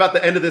talking about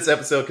the end of this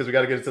episode because we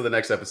got to get into the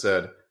next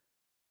episode.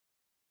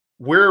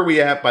 Where are we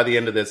at by the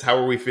end of this? How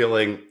are we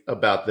feeling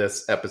about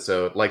this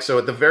episode? Like, so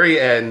at the very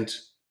end,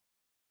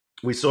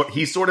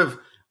 Loki sort of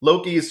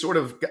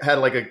had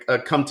like a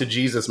come to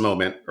Jesus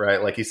moment,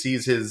 right? Like he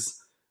sees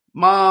his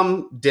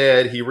mom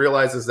dead. He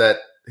realizes that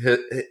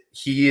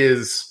he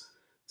is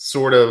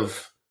sort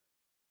of,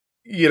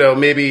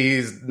 maybe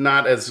he's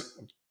not as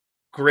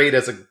great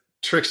as a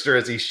trickster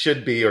as he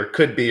should be or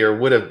could be or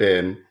would have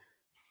been.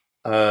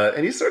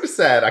 And he's sort of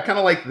sad. I kind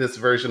of like this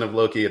version of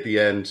Loki at the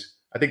end.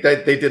 I think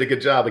that they did a good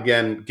job,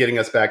 again, getting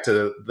us back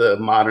to the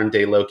modern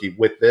day Loki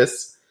with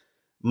this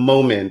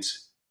moment.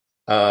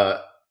 You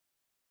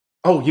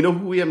know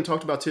who we haven't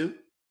talked about too?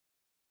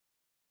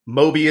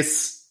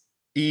 Mobius,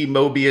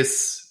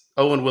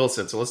 Owen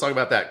Wilson. So let's talk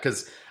about that.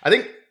 Because I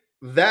think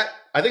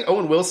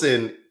Owen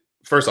Wilson,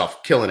 first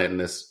off, killing it in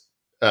this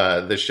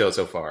show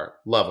so far.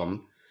 Love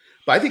him.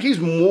 but I think he's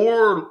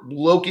more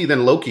Loki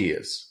than Loki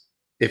is,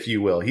 if you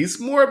will. He's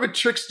more of a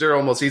trickster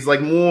almost. He's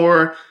like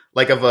more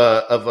like of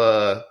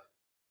a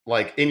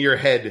like in your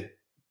head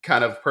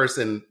kind of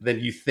person than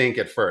you think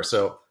at first.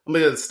 So I'm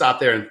going to stop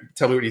there and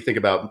tell me what you think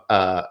about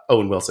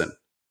Owen Wilson.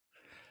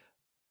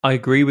 I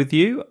agree with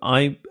you.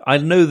 I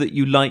know that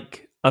you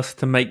like us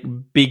to make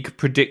big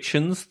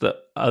predictions that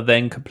are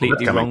then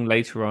completely wrong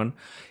later on.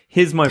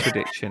 Here's my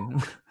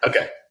prediction.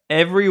 Okay.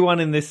 Everyone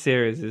in this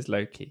series is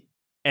Loki.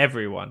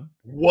 Everyone.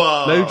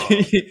 Whoa.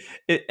 Loki,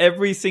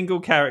 every single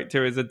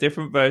character is a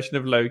different version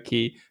of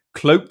Loki,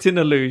 cloaked in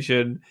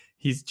illusion.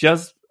 He's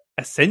just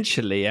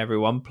essentially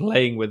everyone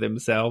playing with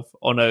himself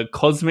on a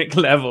cosmic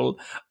level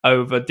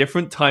over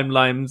different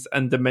timelines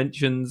and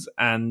dimensions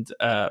and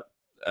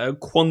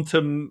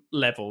quantum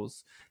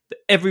levels.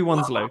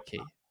 Everyone's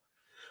Loki.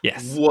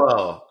 Yes.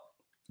 Whoa.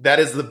 That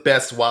is the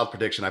best wild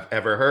prediction I've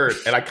ever heard.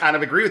 And I kind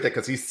of agree with it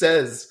because he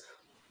says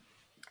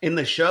in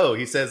the show,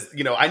 he says,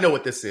 you know, I know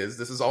what this is.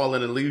 This is all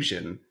an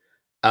illusion.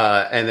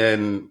 And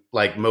then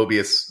like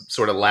Mobius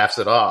sort of laughs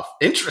it off.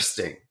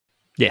 Interesting.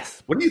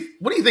 Yes. What do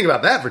you think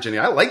about that,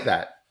 Virginia? I like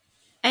that.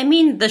 I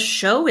mean, the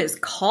show is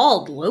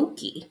called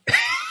Loki.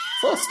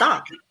 Full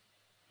stop.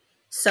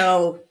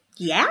 So,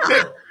 yeah.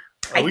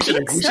 We should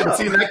have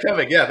seen that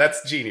coming. Yeah,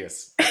 that's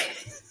genius.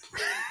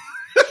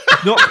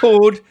 It's not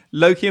called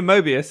Loki and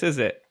Mobius, is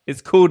it?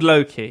 It's called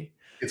Loki.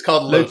 It's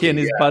called Loki and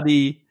his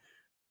buddy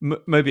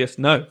Mobius.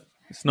 No,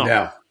 it's not.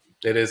 No,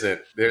 it isn't.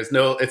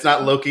 It's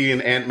not Loki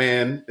and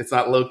Ant-Man. It's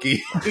not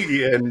Loki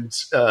and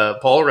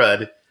Paul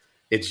Rudd.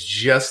 It's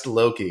just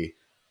Loki.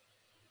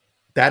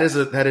 That is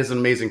an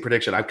amazing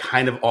prediction. I'm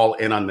kind of all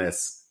in on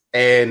this.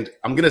 And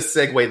I'm going to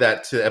segue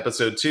that to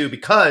episode 2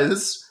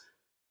 because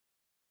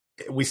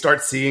we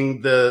start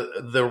seeing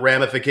the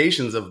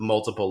ramifications of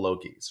multiple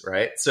Lokis,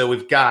 right? So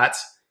we've got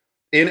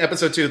in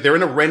episode 2, they're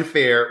in a Ren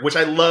Fair, which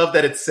I love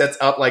that it sets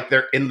up like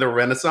they're in the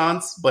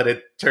Renaissance, but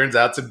it turns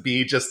out to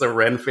be just the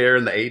Ren Fair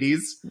in the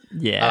 80s.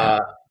 Yeah.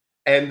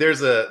 And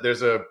there's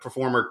a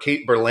performer,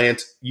 Kate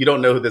Berlant. You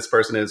don't know who this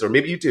person is, or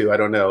maybe you do. I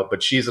don't know,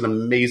 but she's an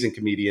amazing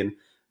comedian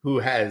who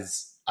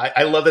has.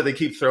 I love that they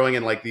keep throwing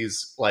in like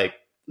these like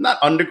not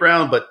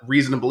underground, but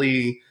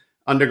reasonably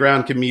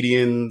underground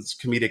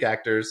comedic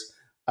actors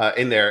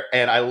in there,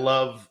 and I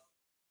love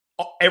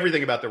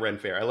everything about the Ren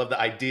Fair. I love the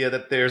idea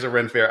that there's a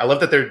Ren Fair. I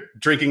love that they're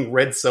drinking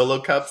red Solo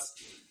cups,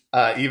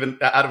 even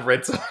out of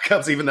red Solo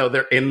cups, even though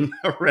they're in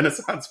a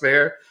Renaissance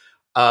fair.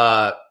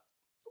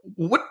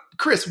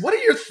 Chris, what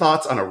are your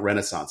thoughts on a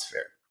Renaissance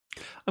fair?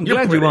 I'm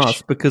glad you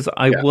asked because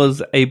I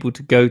was able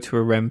to go to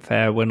a Ren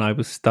Fair when I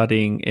was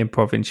studying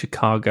improv in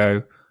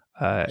Chicago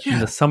in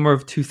the summer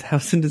of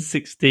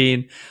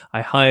 2016.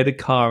 I hired a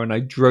car and I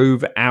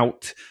drove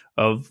out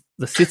of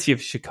the city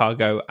of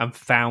Chicago and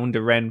found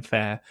a Ren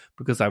Fair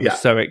because I was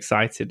so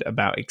excited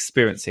about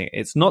experiencing it.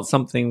 It's not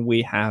something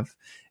we have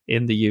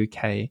in the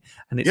UK,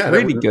 and it's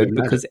really good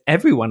because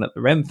everyone at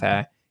the Ren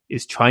Fair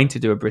is trying to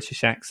do a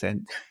British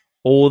accent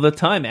all the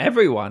time.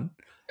 Everyone.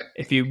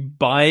 If you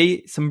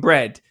buy some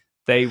bread,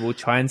 they will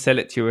try and sell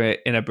it to you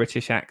in a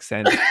British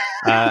accent.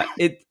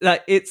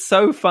 It's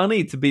so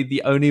funny to be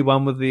the only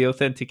one with the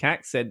authentic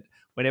accent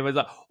when everyone's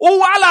like,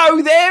 "Oh,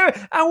 hello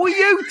there, how are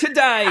you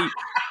today?"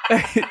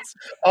 It's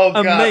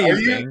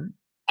amazing.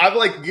 I'm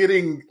like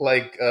getting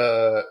like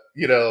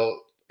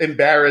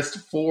embarrassed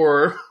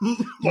for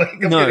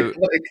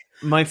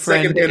my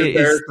friend, it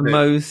is the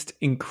most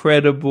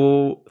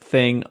incredible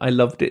thing. I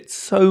loved it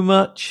so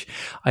much.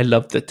 I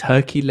loved the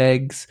turkey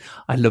legs.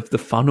 I loved the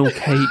funnel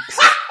cakes.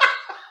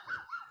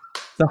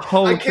 The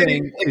whole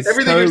thing is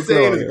everything so you're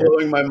saying glorious. is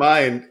blowing my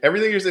mind.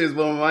 Everything you're saying is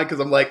blowing my mind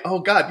because I'm like, oh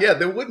God, yeah,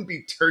 there wouldn't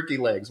be turkey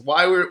legs.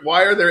 Why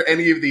are there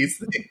any of these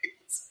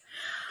things?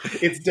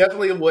 It's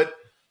definitely what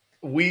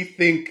we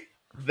think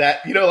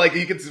that, like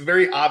it's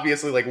very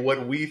obviously like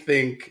what we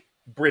think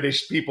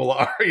British people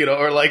are,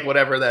 or like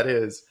whatever that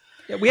is.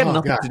 Yeah, we had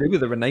nothing to do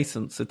with the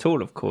Renaissance at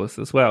all, of course,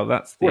 as well.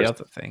 That's the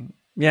other thing.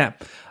 Yeah.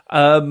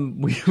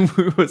 We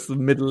was the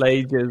Middle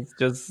Ages,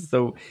 just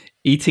so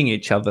eating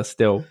each other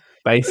still,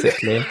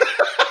 basically.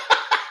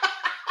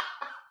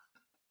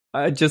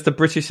 Just the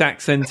British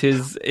accent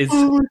is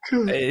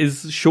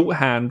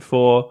shorthand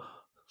for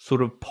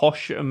sort of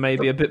posh and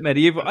maybe a bit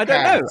medieval. I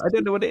don't know. I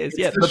don't know what it is.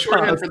 It's the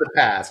shorthand for the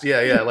past.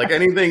 Yeah. Like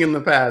anything in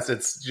the past,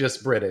 it's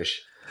just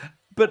British.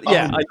 But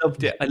yeah, I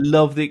loved it. I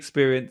love the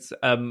experience.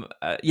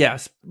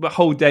 The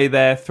whole day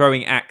there,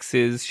 throwing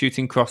axes,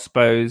 shooting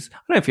crossbows. I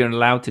don't know if you're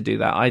allowed to do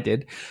that. I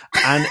did,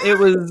 and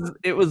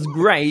it was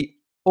great.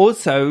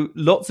 Also,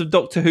 lots of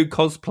Doctor Who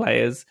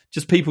cosplayers,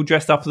 just people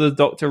dressed up as the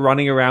Doctor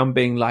running around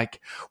being like,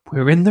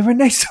 we're in the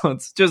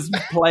Renaissance, just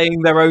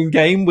playing their own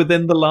game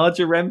within the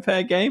larger Ren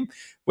Fair game,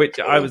 which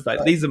I was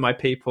like, these are my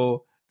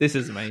people. This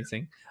is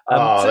amazing.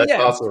 That's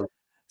awesome.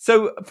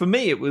 So for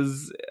me, it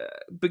was,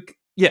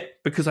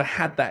 because I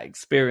had that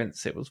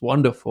experience. It was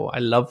wonderful. I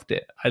loved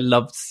it. I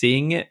loved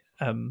seeing it.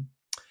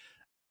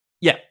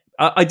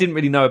 I didn't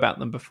really know about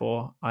them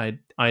before. I'd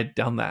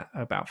done that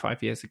about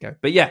 5 years ago.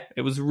 But yeah,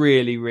 it was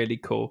really, really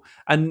cool.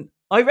 And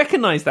I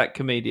recognize that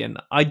comedian.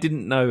 I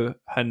didn't know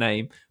her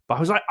name, but I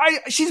was like,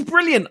 she's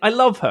brilliant. I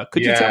love her.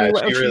 Could you tell me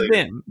what else she's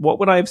in? What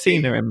would I have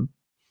seen her in?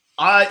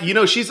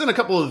 She's in a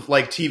couple of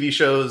like TV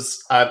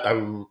shows.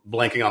 I'm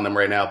blanking on them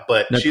right now,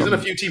 but she's in a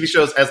few TV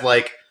shows as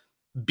like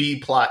B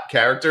plot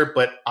character.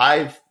 But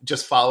I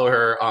just follow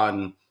her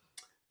on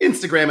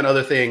Instagram and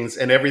other things,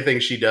 and everything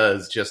she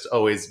does just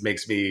always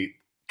makes me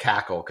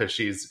cackle because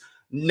she's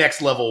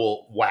next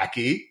level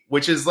wacky,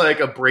 which is like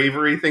a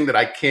bravery thing that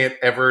I can't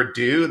ever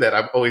do. That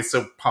I'm always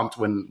so pumped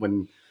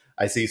when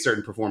I see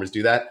certain performers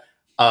do that.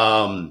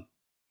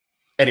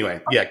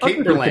 Anyway, yeah, Kate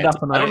Berlant.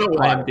 I don't know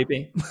why.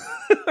 IMDb.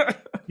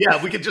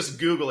 Yeah, we could just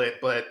Google it,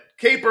 but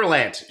Kate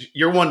Berlant,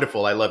 you're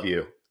wonderful. I love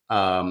you.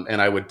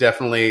 And I would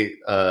definitely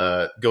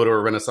go to a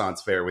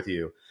Renaissance fair with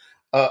you.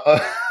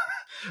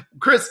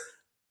 Chris,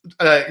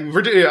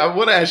 Virginia, I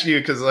want to ask you,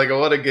 because like I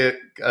want to get,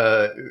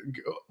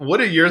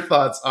 what are your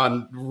thoughts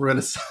on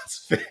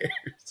Renaissance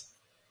fairs?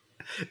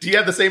 Do you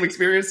have the same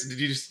experience? Did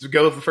you just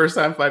go the first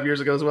time 5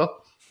 years ago as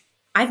well?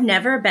 I've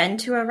never been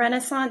to a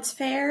Renaissance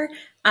fair.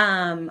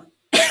 I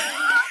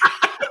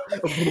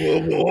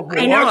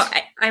know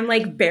I'm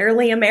like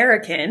barely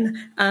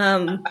American,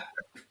 but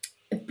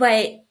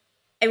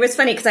it was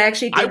funny because I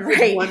actually did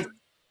write.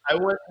 I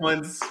went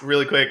once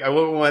really quick. I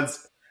went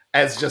once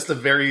as just a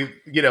very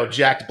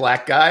jacked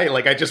black guy.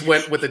 Like I just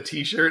went with a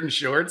t-shirt and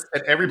shorts,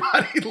 and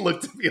everybody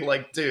looked at me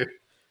like, "Dude,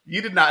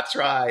 you did not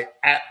try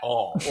at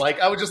all." Like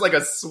I was just like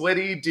a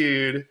sweaty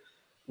dude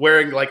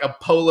wearing like a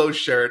polo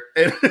shirt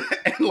and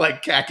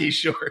like khaki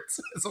shorts.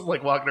 So I'm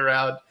like walking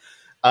around.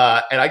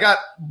 And I got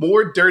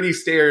more dirty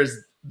stares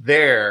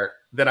there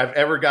than I've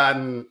ever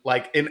gotten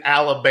like in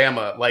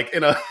Alabama, like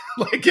I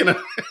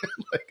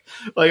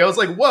was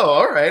like, whoa,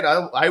 all right.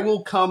 I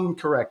will come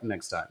correct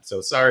next time.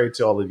 So sorry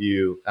to all of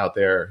you out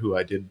there who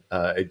I did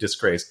a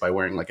disgrace by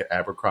wearing like an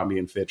Abercrombie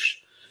and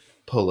Fitch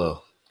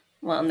polo.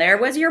 Well, and there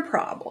was your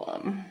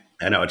problem.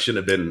 I know it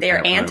shouldn't have been.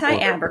 They're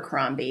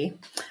anti-Abercrombie.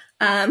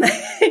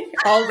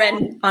 All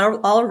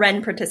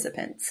Ren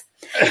participants.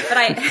 But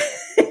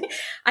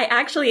I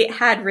actually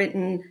had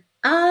written,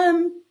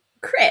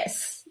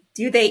 Chris,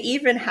 do they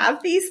even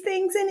have these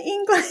things in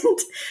England?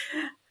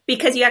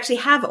 Because you actually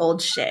have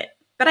old shit.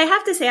 But I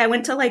have to say, I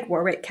went to like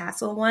Warwick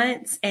Castle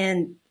once,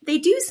 and they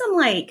do some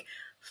like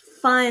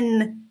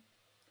fun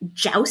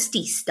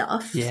jousty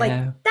stuff. Yeah.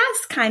 Like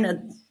that's kind of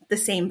the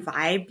same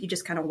vibe. You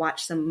just kind of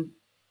watch some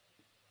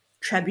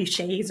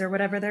trebuchets or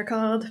whatever they're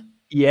called.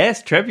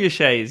 Yes,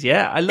 trebuchets.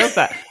 Yeah, I love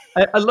that.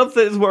 I love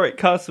that it's Warwick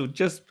Castle.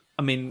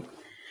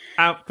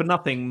 Out for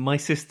nothing, my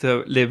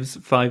sister lives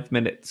 5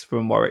 minutes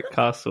from Warwick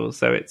Castle,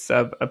 so it's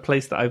a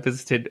place that I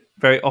visited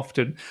very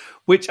often,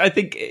 which I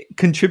think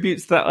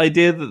contributes to that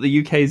idea that the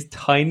UK is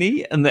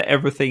tiny and that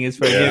everything is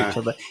very near each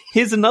other.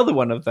 Here's another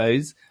one of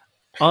those.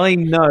 I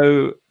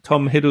know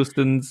Tom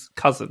Hiddleston's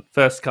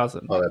first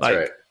cousin. Oh, that's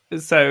right.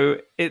 So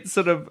it's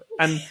sort of,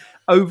 and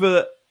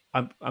over,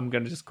 I'm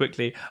going to just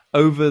quickly,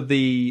 over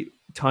the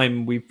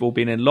time we've all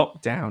been in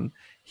lockdown,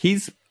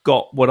 he's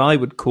got what I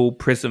would call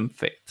prison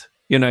fit.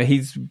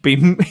 He's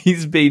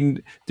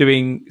been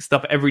doing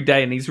stuff every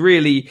day, and he's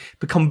really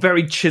become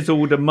very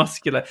chiseled and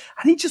muscular.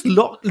 And he just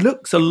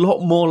looks a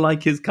lot more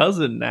like his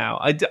cousin now.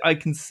 I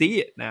can see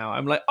it now.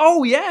 I'm like,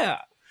 oh yeah,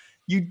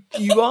 you're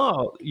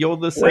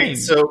the same. Wait,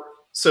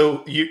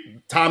 so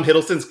Tom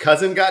Hiddleston's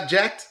cousin got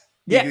jacked?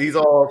 Yeah, he's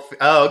all.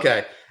 Oh,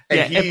 okay.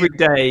 And every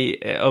day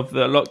of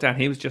the lockdown,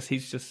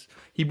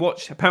 he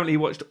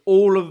watched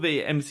all of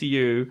the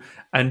MCU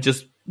and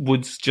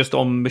was just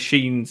on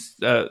machines,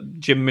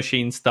 gym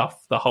machine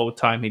stuff the whole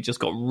time. He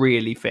just got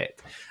really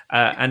fit,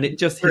 and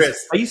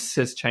his face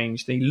has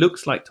changed. He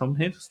looks like Tom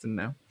Hiddleston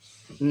now.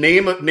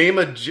 Name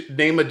a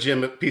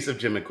piece of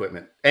gym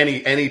equipment. Any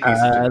piece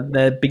of gym.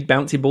 The big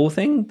bouncy ball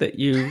thing that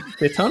you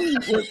fit on.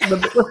 What's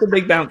the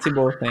big bouncy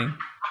ball thing?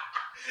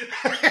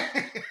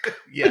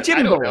 Yeah, a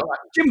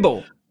gym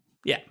ball.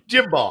 Yeah,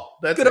 gym ball.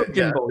 That's good old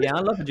gym ball. Yeah, I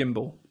love a gym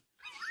ball.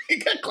 You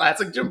got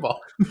classic gym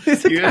ball.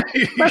 You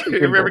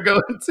ever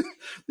go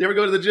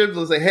to the gym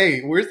and say,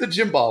 "Hey, where's the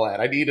gym ball at?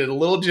 I need a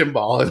little gym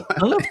ball."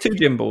 I love 2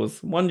 gym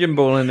balls, 1 gym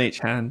ball in each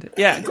hand.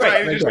 Yeah,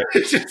 great.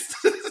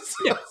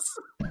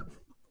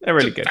 They're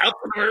really good.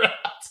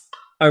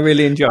 I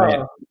really enjoy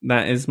it.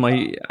 That is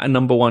my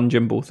number 1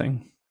 gym ball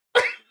thing.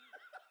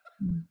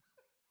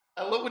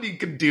 I love when you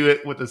can do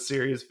it with a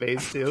serious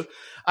face too.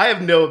 I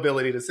have no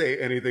ability to say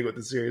anything with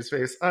a serious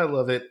face. I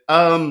love it.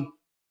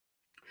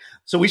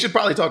 So we should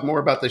probably talk more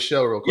about this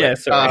show real quick. Yeah,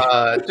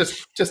 sorry.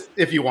 Just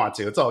if you want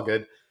to, it's all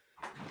good.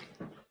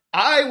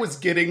 I was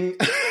getting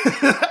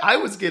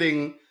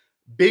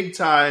big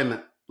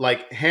time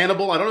like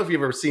Hannibal. I don't know if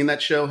you've ever seen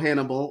that show,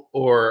 Hannibal,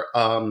 or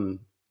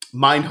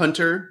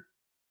Mindhunter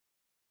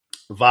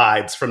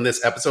vibes from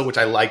this episode, which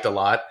I liked a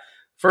lot.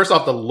 First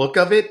off, the look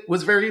of it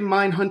was very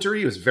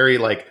Mindhunter-y. It was very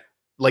like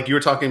you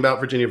were talking about,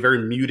 Virginia, very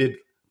muted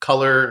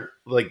color.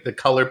 Like the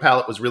color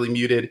palette was really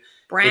muted.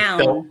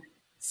 Brown.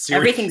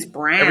 Everything's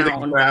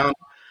brown.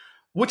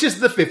 Which is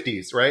the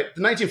 50s, right?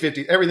 The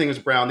 1950s, everything was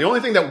brown. The only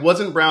thing that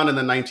wasn't brown in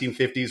the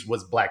 1950s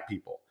was black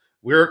people.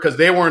 because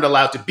they weren't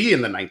allowed to be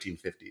in the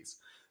 1950s.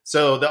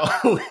 So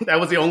that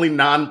was the only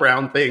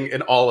non-brown thing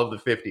in all of the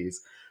 50s.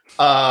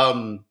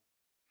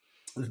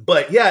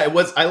 But yeah,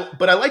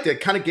 but I liked it.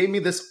 It kind of gave me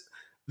this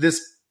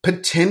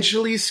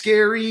potentially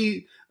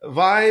scary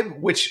vibe,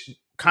 which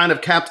kind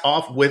of capped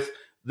off with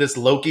this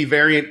Loki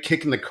variant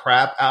kicking the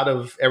crap out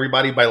of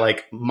everybody by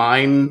like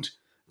mind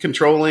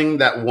controlling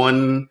that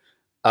one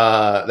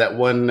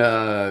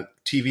TVA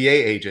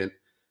agent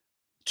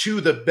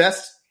to the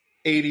best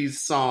 80s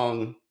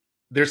song.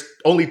 There's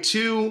only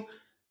 2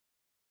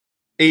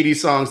 80s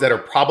songs that are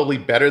probably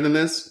better than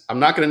this. I'm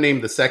not going to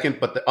name the second,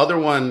 but the other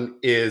one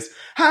is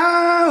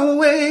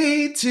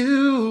Highway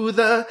to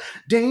the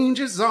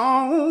Danger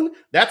Zone.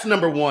 That's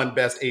number 1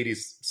 best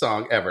 80s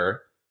song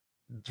ever.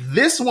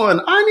 This one,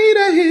 I Need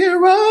a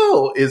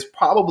Hero, is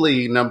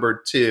probably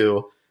number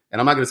 2. And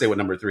I'm not going to say what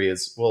number 3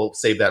 is. We'll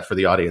save that for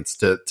the audience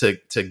to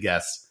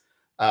guess.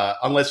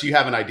 Unless you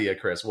have an idea,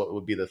 Chris, what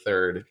would be the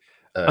third?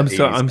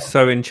 I'm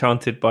so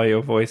enchanted by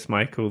your voice,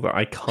 Michael, that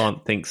I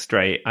can't think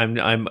straight.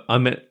 I'm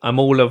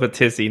all of a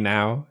tizzy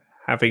now.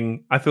 I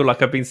feel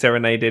like I've been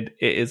serenaded.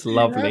 It is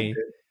lovely.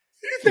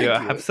 You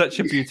have such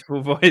a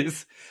beautiful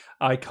voice.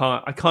 I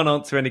can't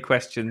answer any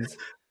questions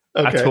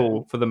at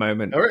all for the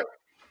moment. All right.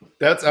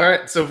 That's all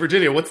right. So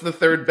Virginia, what's the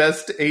third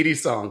best 80s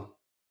song?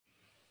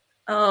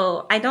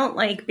 Oh, I don't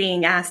like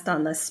being asked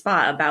on the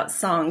spot about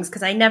songs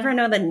because I never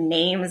know the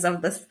names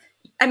of the.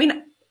 I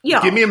mean,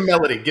 yeah. Give me a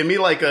melody. Give me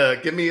like a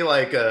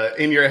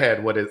in your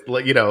head. What is,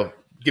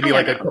 give me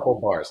like a couple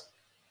bars.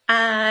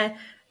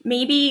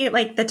 Maybe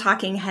like the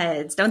Talking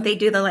Heads. Don't they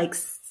do the like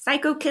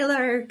Psycho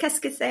Killer, Qu'est-ce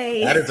que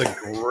c'est? That is a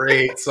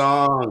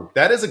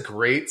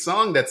great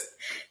song. That's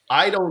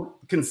I don't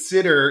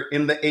consider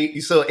in the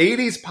 80s. So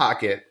 80s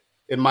pocket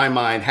in my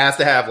mind has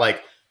to have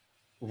like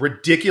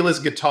ridiculous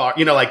guitar,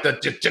 like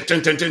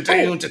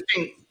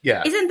the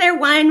yeah. Isn't there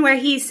one where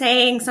he's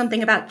saying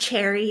something about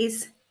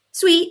cherries?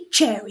 Sweet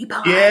cherry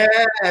pie.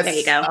 Yes. There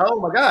you go. Oh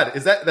my God.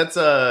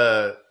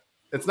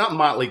 It's not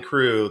Motley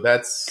Crue.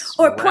 That's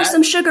Or Pour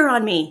Some Sugar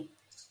on Me.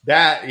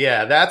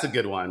 That's a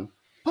good one.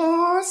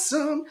 Pour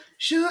some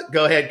sugar.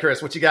 Go ahead,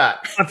 Chris. What you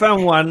got? I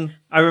found one.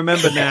 I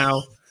remember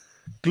now.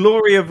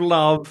 Glory of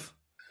Love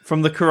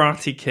from the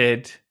Karate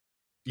Kid.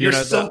 You're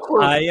so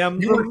close. I am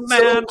the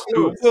man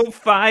who will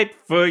fight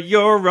for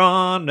your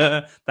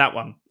honor. That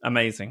one.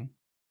 Amazing.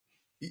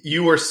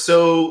 You were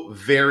so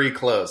very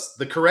close.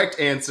 The correct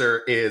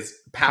answer is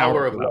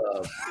Power of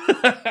Love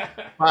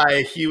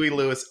by Huey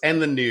Lewis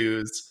and the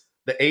News.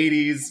 The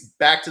 80s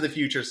Back to the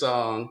Future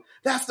song.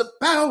 That's the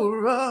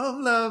power of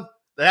love.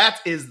 That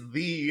is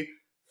the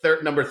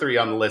number 3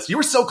 on the list. You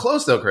were so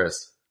close though,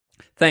 Chris.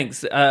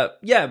 Thanks.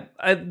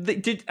 They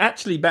did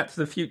actually Back to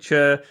the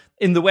Future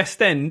in the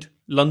West End,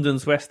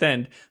 London's West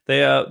End.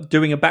 They are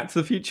doing a Back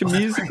to the Future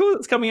musical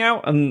that's coming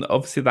out, and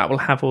obviously that will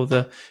have all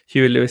the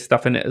Huey Lewis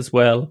stuff in it as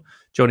well,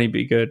 Johnny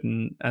B. Good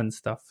and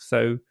stuff.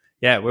 So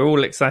yeah, we're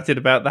all excited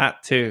about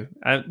that too.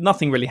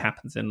 Nothing really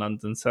happens in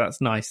London, so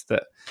that's nice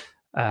that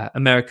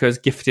America has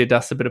gifted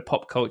us a bit of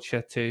pop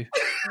culture to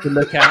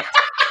look at.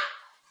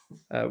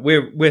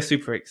 We're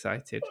super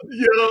excited.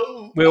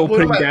 We're all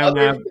putting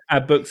down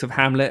our books of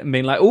Hamlet and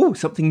being like, "Oh,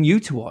 something new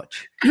to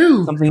watch,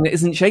 something that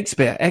isn't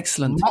Shakespeare."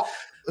 Excellent.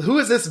 Who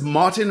is this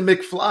Martin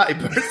McFly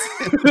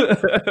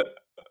person?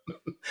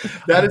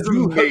 That is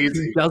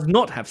amazing. He does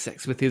not have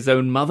sex with his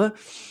own mother.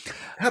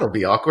 That'll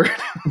be awkward.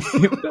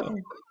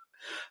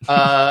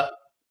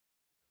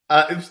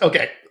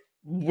 Okay,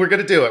 we're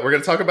gonna do it. We're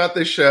gonna talk about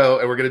this show,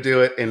 and we're gonna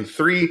do it in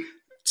 3,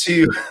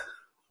 2,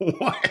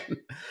 1.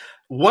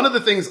 One of the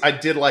things I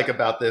did like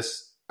about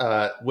this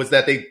was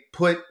that they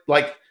put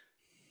like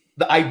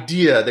the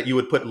idea that you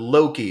would put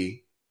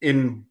Loki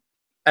in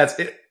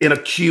a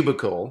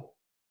cubicle,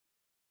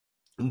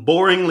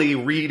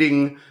 boringly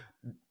reading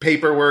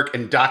paperwork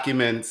and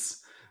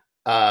documents,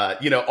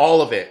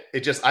 all of it.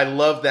 I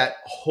love that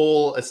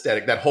whole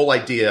aesthetic, that whole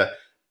idea.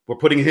 We're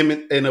putting him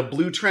in a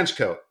blue trench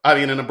coat.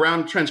 In a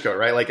brown trench coat,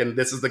 right? And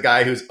this is the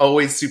guy who's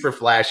always super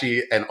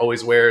flashy and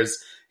always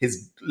wears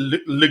his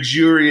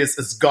luxurious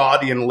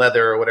Asgardian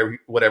leather or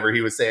whatever he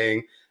was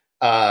saying,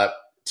 to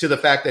the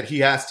fact that he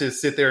has to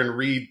sit there and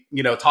read,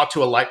 talk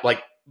to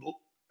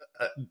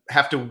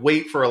have to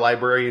wait for a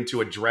librarian to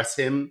address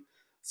him,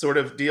 sort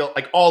of deal.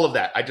 Like all of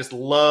that. I just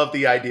love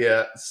the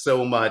idea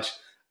so much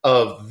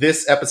of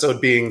this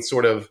episode being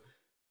sort of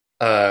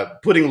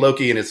putting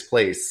Loki in his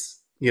place.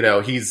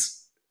 He's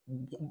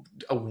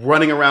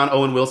running around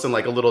Owen Wilson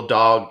like a little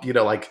dog.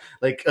 Oh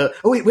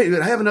wait,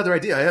 I have another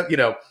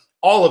idea.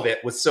 All of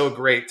it was so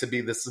great to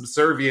be the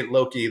subservient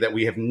Loki that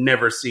we have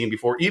never seen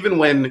before. Even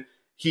when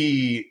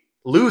he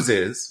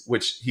loses,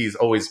 which he's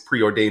always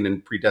preordained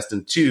and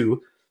predestined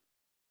to,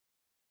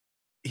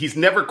 he's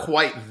never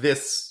quite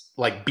this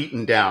like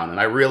beaten down. And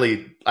I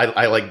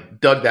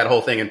like dug that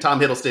whole thing. And Tom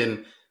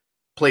Hiddleston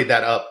played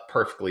that up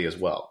perfectly as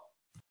well.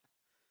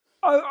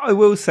 I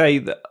will say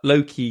that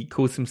Loki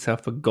calls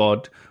himself a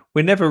god.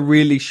 We're never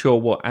really sure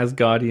what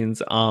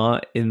Asgardians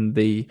are in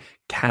the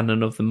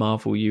canon of the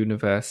Marvel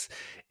universe.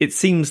 it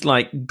seems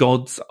like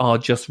gods are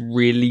just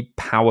really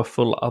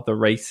powerful other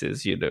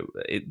races.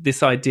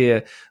 This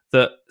idea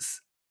that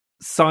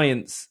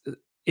science,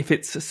 if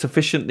it's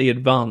sufficiently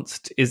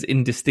advanced, is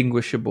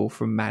indistinguishable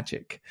from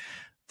magic.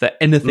 That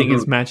anything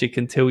is magic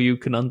until you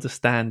can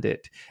understand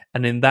it,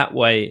 and in that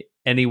way,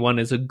 anyone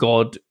is a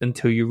god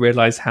until you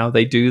realize how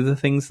they do the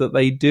things that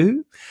they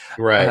do.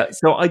 Right.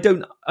 So I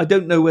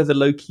don't know whether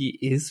Loki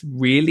is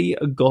really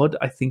a god.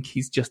 I think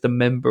he's just a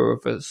member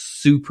of a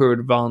super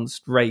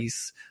advanced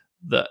race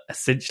that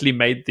essentially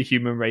made the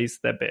human race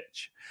their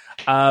bitch.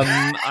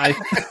 I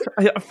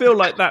feel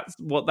like that's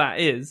what that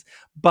is.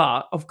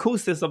 But of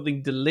course, there's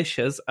something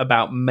delicious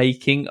about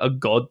making a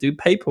god do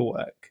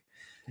paperwork.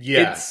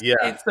 It's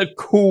a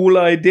cool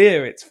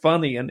idea. It's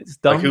funny and it's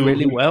done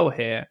really well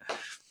here.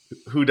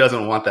 Who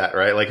doesn't want that,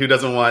 right? Like, who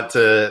doesn't want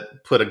to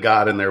put a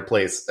god in their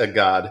place? I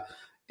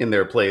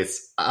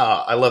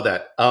love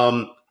that.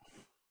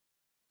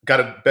 Got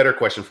a better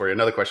question for you.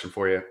 Another question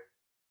for you.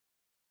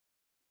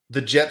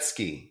 The jet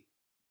ski.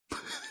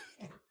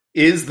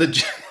 Is the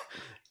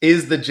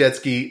jet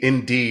ski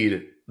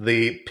indeed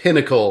the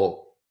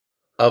pinnacle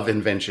of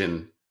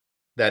invention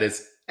that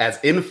is as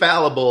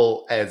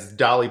infallible as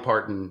Dolly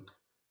Parton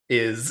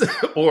is,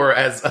 or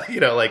as,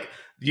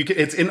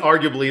 it's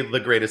inarguably the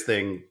greatest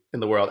thing in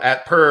the world,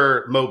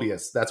 per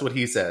Mobius? That's what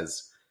he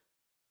says.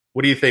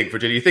 What do you think,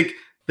 Virginia? You think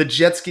the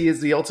jet ski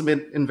is the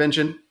ultimate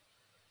invention?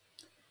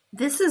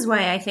 This is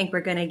why I think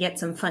we're going to get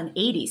some fun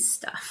 80s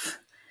stuff.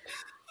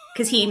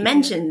 Because he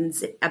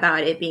mentions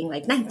about it being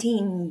like best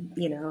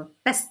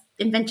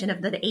invention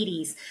of the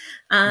 80s.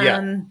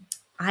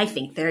 I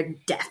think they're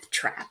death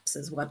traps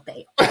is what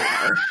they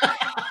are.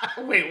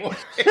 Wait, what?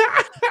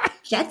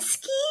 Jet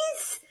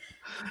skis?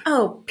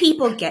 Oh,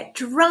 people get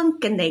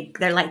drunk and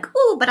they're like,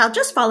 oh, but I'll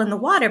just fall in the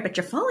water. But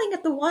you're falling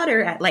at the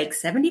water at like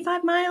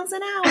 75 miles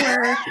an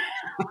hour.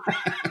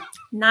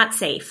 Not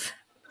safe.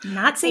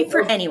 Not safe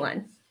for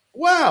anyone.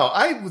 Wow,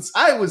 I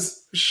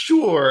was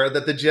sure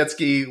that the jet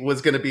ski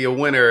was going to be a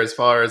winner as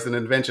far as an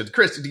invention.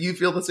 Chris, do you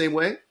feel the same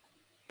way?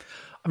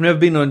 I've never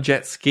been on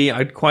jet ski.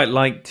 I'd quite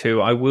like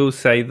to. I will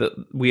say that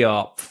we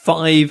are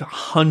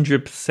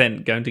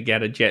 500% going to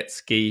get a jet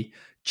ski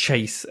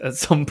chase at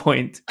some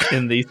point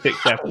in these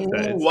 6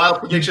 episodes. Wild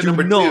prediction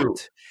number 2.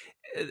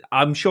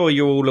 I'm sure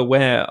you're all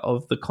aware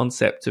of the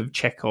concept of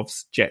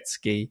Chekhov's jet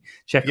ski.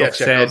 Chekhov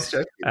said,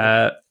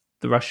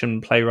 the Russian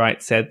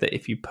playwright said that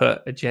if you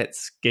put a jet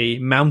ski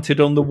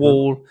mounted on the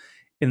wall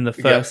in the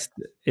first,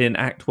 in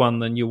Act 1,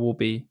 then you will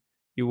be,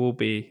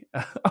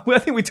 I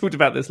think we talked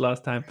about this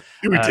last time.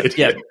 We did.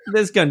 Yeah,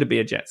 there's going to be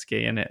a jet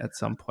ski in it at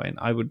some point.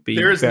 I would be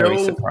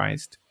very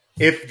surprised.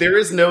 If there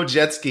is no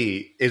jet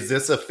ski, is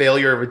this a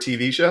failure of a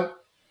TV show?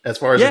 As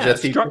far as a jet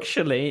ski,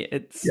 structurally,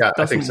 it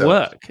doesn't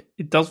work.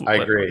 It doesn't. I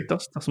agree. It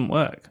doesn't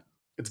work.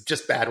 It's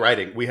just bad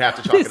writing. We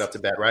have to chalk it up to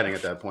bad writing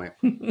at that point.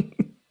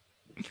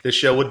 This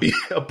show would be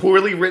a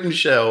poorly written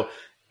show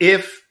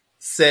if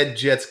said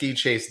jet ski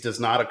chase does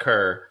not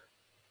occur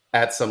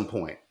at some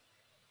point.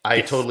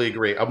 I totally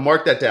agree. I'll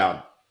mark that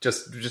down.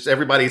 Just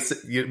everybody,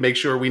 make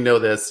sure we know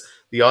this.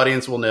 The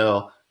audience will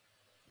know.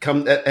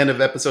 Come at end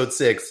of episode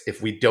 6,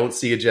 if we don't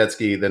see a jet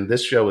ski, then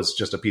this show is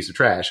just a piece of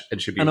trash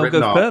and should be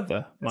written off. And I'll go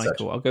further,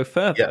 Michael. I'll go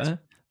further. Yes.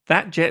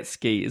 That jet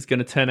ski is going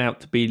to turn out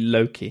to be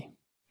Loki.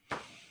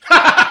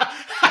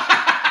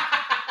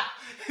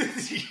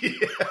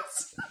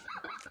 Yes.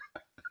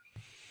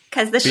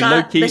 Because the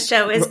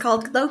show is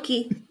called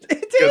Loki.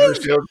 It is.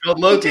 The show is called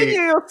Loki.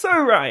 You're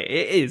so right.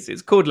 It is.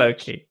 It's called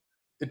Loki.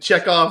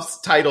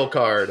 Chekhov's title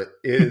card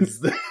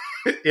is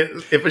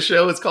if a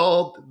show is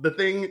called The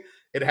Thing,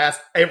 it has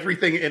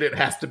everything in it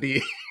has to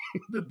be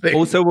The Thing.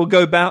 Also, we'll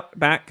go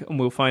back and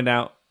we'll find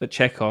out that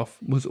Chekhov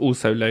was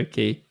also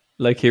Loki.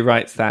 Loki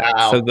writes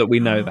that so that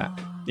we know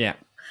that. Yeah.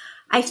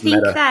 I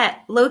think that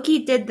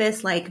Loki did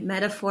this like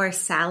metaphor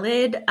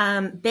salad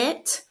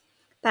bit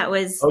that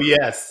was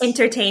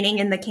entertaining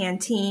in the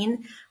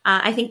canteen.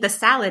 I think the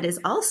salad is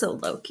also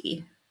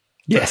Loki.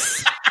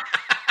 Yes.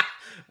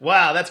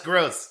 Wow, that's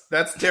gross.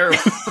 That's terrible.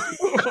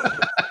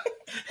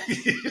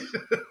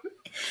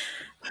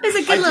 There's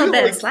a good little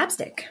bit of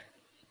slapstick.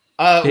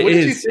 What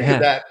did you think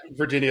of that,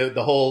 Virginia?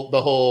 The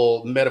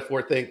whole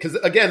metaphor thing? Because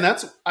again,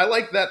 I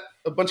like that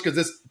a bunch. Because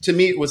this, to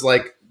me, it was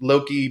like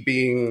Loki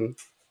being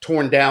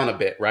torn down a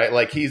bit, right?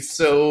 Like he's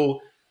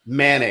so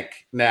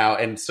manic now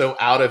and so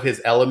out of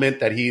his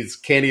element that he's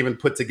can't even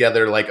put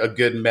together like a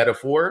good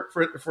metaphor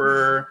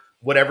for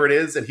whatever it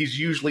is, and he's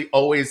usually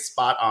always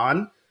spot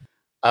on.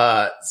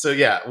 So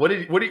yeah, what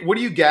are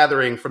you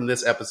gathering from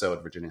this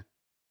episode, Virginia?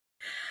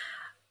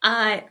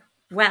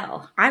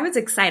 Well, I was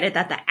excited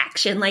that the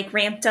action like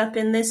ramped up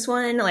in this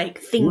one, like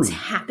things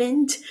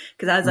happened,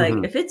 because I was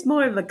like, if it's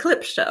more of a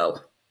clip show,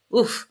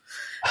 oof.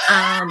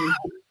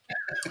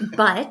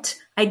 But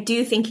I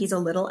do think he's a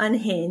little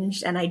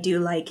unhinged, and I do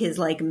like his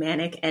like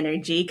manic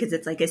energy, because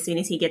it's like as soon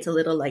as he gets a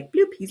little like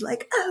bloop, he's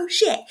like, oh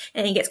shit,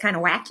 and he gets kind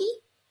of wacky.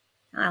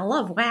 I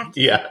love wacky.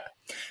 Yeah.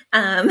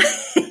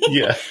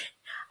 Yeah.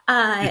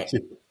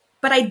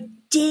 But I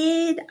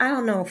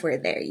don't know if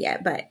we're there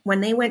yet, but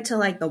when they went to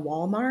like the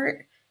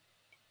Walmart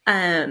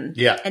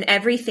And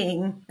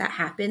everything that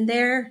happened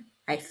there,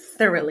 I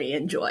thoroughly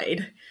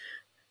enjoyed.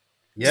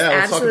 Yeah,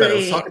 let's talk about it.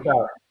 Let's talk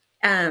about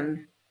it.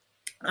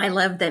 I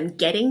love them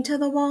getting to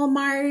the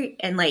Walmart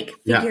and like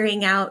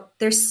figuring out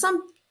there's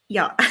something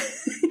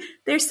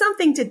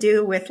to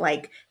do with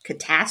like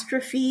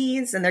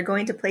catastrophes, and they're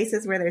going to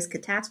places where there's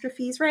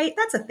catastrophes, right?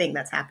 That's a thing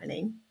that's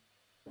happening.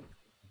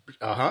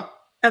 Uh-huh.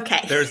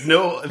 Okay. There's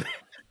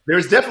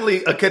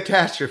definitely a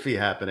catastrophe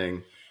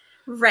happening.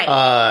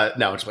 Right.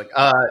 No, it's like,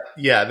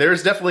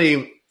 there's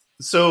definitely,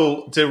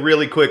 so to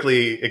really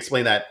quickly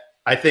explain that,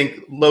 I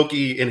think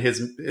Loki in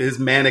his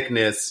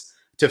manicness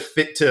to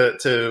fit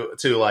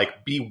to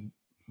like be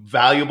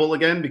valuable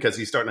again, because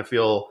he's starting to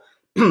feel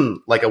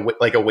like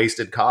a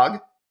wasted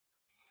cog,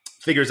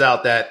 figures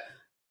out that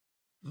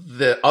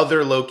the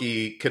other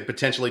Loki could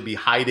potentially be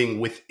hiding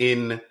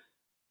within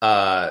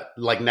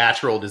like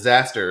natural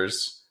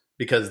disasters,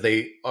 because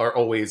they are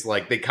always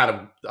like, they kind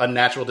of, a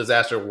natural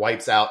disaster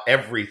wipes out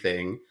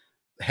everything,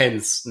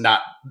 hence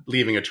not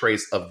leaving a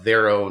trace of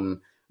their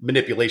own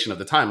manipulation of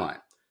the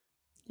timeline.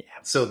 Yeah.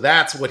 So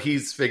that's what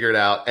he's figured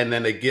out. And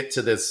then they get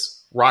to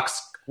this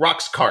Rock's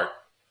cart,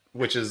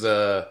 which is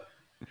a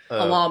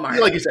Walmart.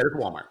 Like you said, it's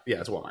Walmart. Yeah,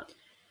 it's Walmart.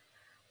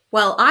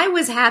 Well, I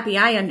was happy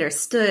I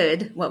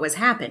understood what was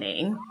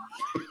happening.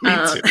 Me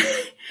too.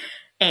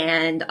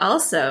 And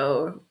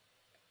also,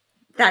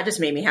 that just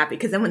made me happy,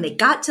 because then when they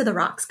got to the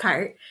Rock's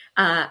cart,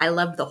 I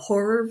love the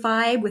horror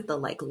vibe with the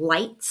like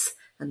lights,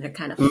 and they're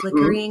kind of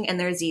flickering, and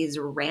there's these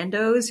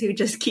randos who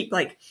just keep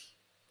like,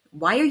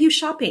 why are you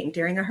shopping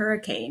during a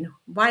hurricane?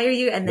 Why are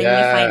you? And then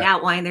you find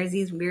out why, and there's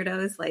these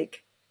weirdos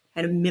like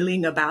kind of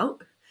milling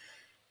about.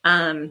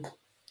 And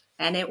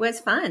it was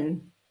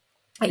fun.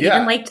 I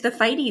even liked the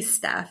fighty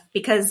stuff,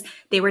 because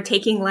they were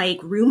taking like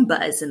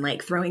Roombas and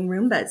like throwing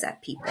Roombas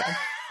at people.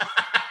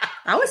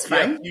 That was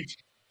fun. Yeah,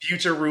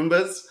 future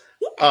Roombas.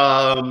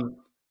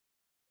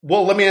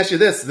 Well, let me ask you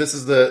this. This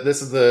is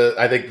the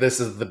I think this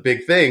is the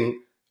big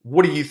thing.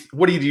 What do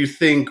you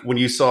think when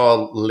you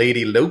saw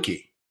Lady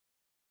Loki?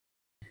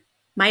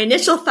 My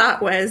initial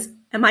thought was,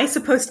 am I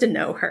supposed to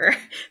know her?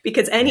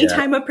 Because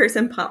anytime a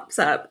person pops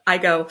up, I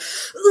go,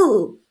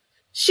 ooh,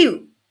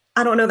 shoot,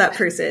 I don't know that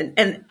person.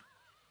 And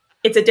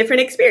it's a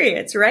different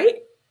experience, right?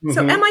 Mm-hmm.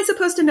 So am I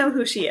supposed to know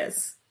who she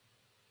is?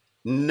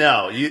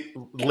 No,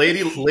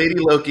 Lady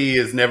Loki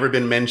has never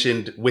been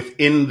mentioned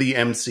within the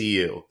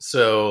MCU.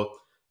 So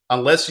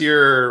unless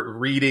you're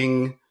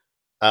reading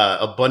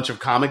a bunch of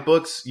comic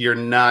books, you're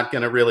not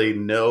going to really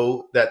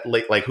know that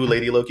like who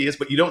Lady Loki is.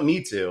 But you don't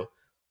need to.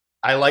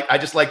 I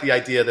just like the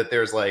idea that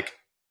there's like,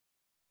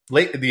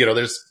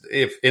 there's,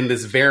 if in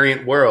this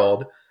variant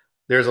world,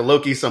 there's a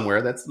Loki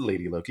somewhere that's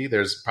Lady Loki.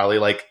 There's probably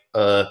like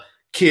a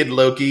kid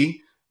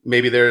Loki.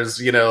 Maybe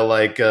there's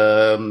like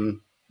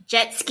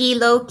Jet ski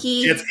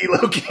Loki.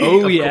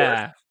 Oh,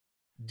 yeah. Course.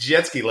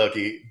 Jet ski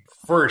Loki,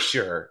 for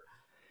sure.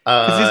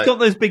 Because he's got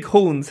those big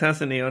horns,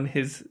 hasn't he, on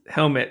his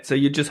helmet? So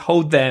you just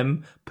hold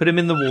them, put him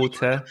in the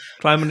water,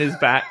 climb on his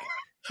back,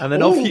 and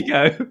then off you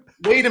go.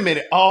 Wait a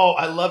minute. Oh,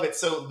 I love it.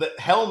 So the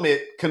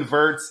helmet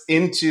converts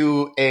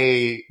into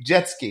a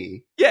jet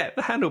ski. Yeah,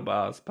 the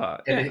handlebars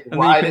part. And, yeah.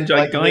 And then you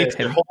can guide him.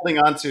 You're holding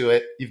onto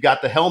it. You've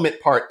got the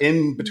helmet part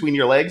in between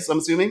your legs, I'm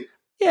assuming?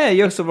 Yeah,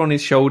 you're sort of on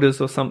his shoulders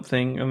or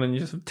something, and then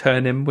you just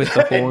turn him with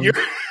the horns.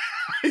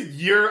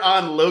 You're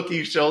on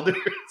Loki's shoulders.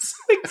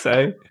 I think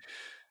so.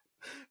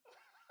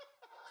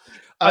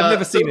 I've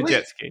never seen a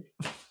jet ski.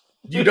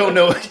 You don't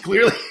know.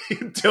 Clearly,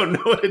 you don't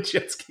know what a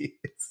jet ski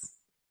is.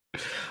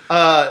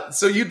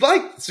 So you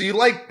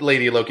like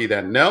Lady Loki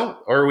then? No?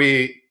 Or are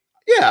we?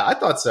 Yeah, I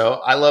thought so.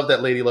 I love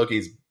that Lady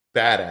Loki's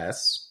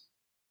badass.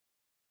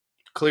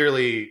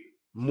 Clearly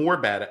more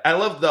badass. I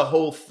love the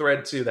whole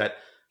thread too, that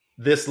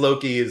this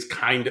Loki is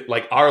kind of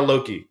like our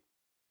Loki.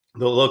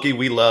 The Loki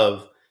we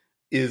love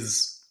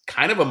is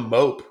kind of a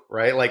mope,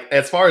 right? Like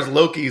as far as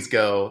Lokis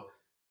go,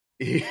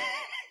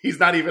 he's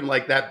not even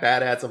like that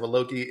badass of a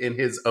Loki in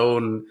his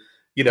own,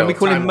 Can we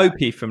call him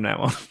Mopey from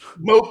now on?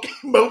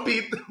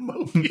 Mopey.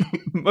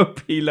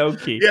 Mopey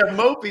Loki. Yeah,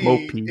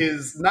 Mopey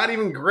is not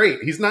even great.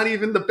 He's not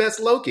even the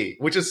best Loki,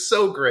 which is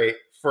so great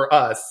for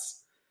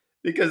us,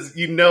 because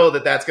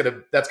that's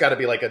got to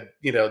be like a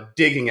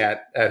digging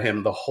at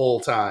him the whole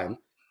time.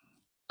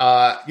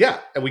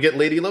 And we get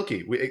Lady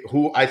Loki,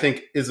 who I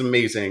think is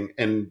amazing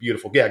and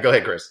beautiful. Yeah, go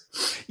ahead,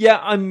 Chris. Yeah,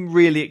 I'm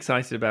really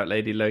excited about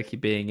Lady Loki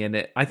being in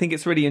it. I think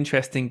it's really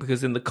interesting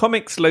because in the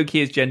comics,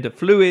 Loki is gender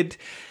fluid.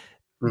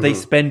 Mm-hmm. They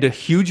spend a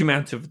huge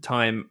amount of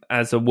time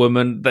as a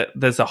woman.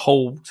 There's a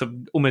whole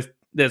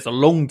there's a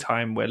long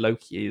time where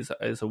Loki is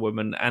a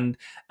woman, and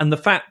the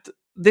fact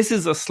this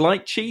is a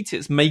slight cheat.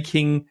 It's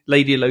making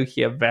Lady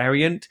Loki a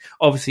variant.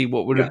 Obviously,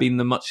 what would have been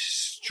the much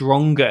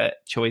stronger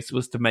choice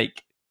was to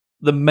make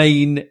the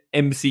main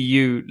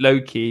MCU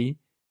Loki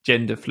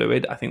gender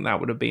fluid. I think that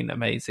would have been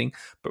amazing.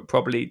 But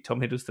probably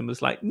Tom Hiddleston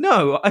was like,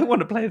 no, I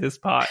want to play this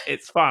part.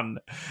 It's fun.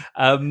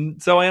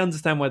 So I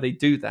understand why they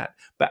do that.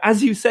 But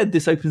as you said,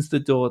 this opens the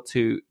door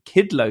to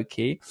Kid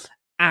Loki.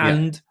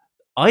 And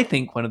I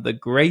think, one of the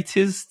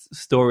greatest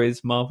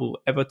stories Marvel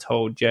ever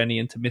told, Journey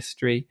into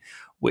Mystery,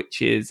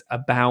 which is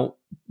about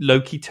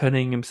Loki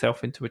turning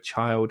himself into a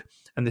child,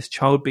 and this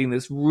child being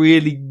this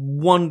really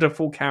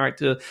wonderful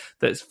character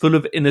that's full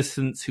of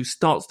innocence, who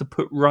starts to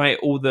put right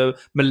all the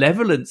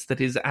malevolence that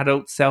his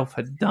adult self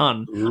had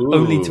done,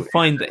 only to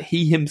find that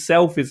he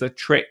himself is a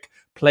trick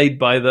played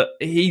by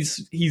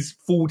he's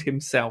fooled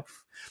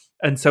himself.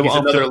 And so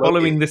after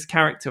following this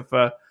character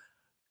for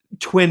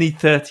 20,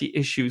 30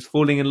 issues,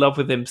 falling in love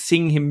with him,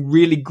 seeing him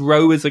really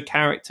grow as a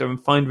character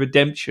and find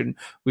redemption,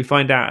 we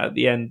find out at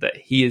the end that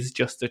he is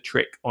just a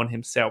trick on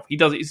himself.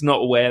 He's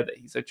not aware that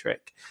he's a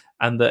trick,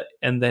 and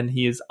then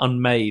he is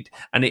unmade.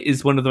 And it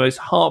is one of the most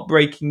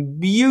heartbreaking,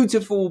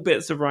 beautiful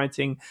bits of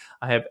writing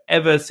I have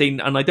ever seen.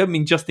 And I don't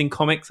mean just in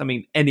comics, I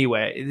mean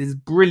anywhere. It is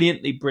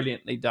brilliantly,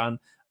 brilliantly done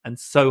and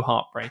so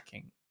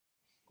heartbreaking.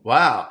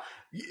 Wow.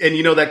 And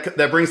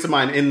that brings to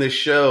mind, in this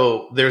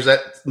show, there's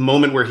that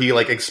moment where he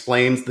like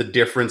explains the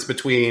difference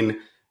between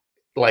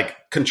like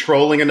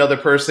controlling another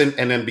person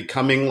and then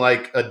becoming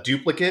like a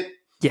duplicate.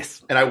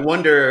 Yes. And I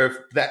wonder if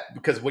that,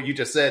 because what you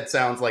just said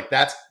sounds like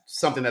that's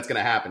something that's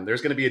going to happen.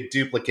 There's going to be a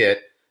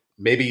duplicate.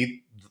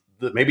 Maybe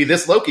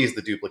this Loki is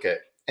the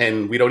duplicate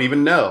and we don't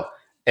even know.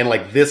 And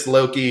like this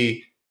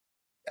Loki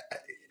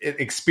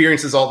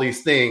experiences all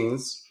these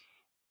things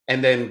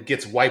and then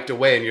gets wiped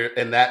away,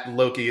 and that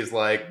Loki is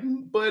like,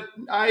 but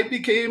I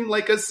became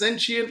like a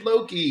sentient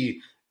Loki.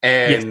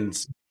 And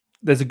yes.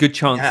 There's a good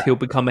chance he'll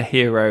become a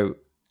hero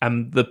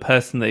and the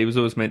person that he was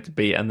always meant to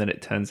be, and then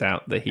it turns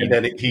out that he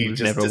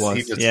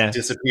just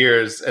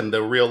disappears, and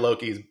the real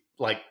Loki's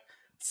like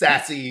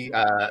sassy. Is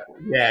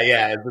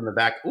in the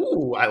back.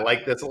 Ooh, I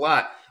like this a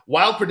lot.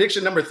 Wild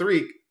prediction number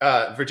 3,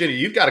 Virginia,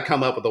 you've got to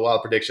come up with a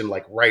wild prediction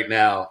like right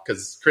now,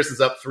 because Chris is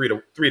up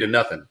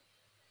 3-0.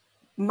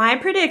 My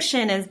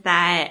prediction is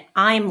that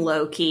I'm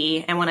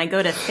Loki, and when I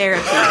go to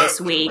therapy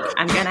this week,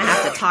 I'm going to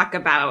have to talk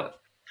about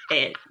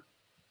it.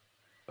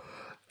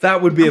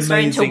 That would be amazing.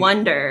 I'm starting to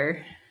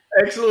wonder.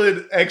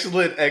 Excellent.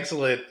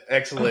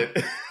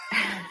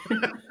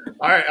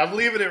 All right, I'm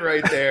leaving it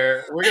right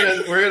there.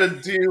 We're gonna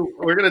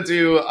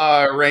do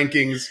our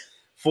rankings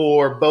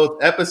for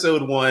both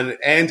episode 1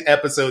 and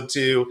episode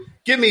 2.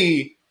 Give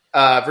me,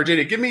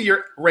 Virginia, give me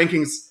your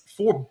rankings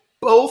for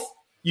both.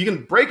 You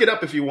can break it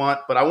up if you want,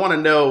 but I want to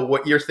know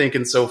what you're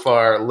thinking so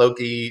far,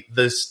 Loki,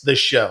 this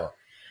show.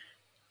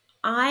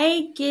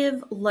 I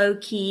give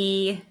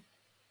Loki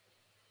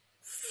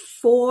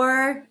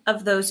 4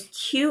 of those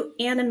cute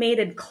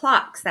animated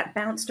clocks that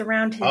bounced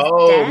around his desk.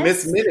 Oh,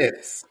 Miss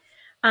Minutes.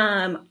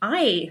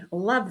 I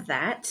love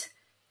that.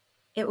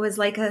 It was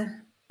like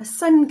a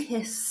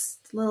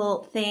sun-kissed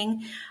little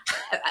thing.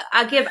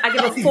 I give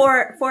a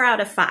 4 out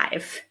of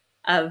 5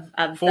 of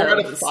 4 those. Out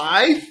of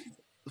 5?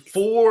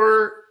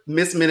 4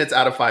 Miss Minutes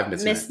out of 5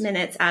 Miss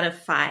Minutes out of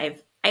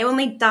 5. I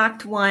only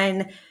docked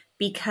 1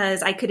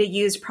 because I could have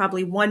used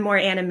probably 1 more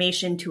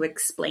animation to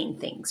explain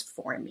things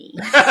for me.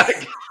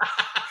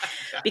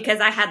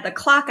 Because I had the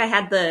clock, I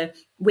had the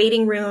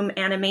waiting room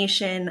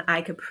animation.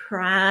 I could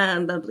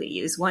probably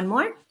use 1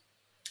 more.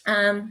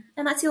 And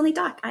that's the only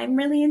dock. I'm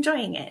really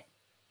enjoying it.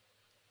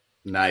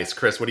 Nice.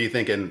 Chris, what are you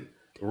thinking?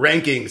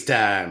 Rankings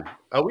time.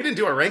 Oh, we didn't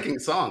do our ranking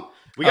song.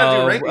 We got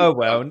to do rankings. Oh,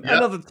 well,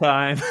 another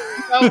time.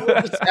 We'll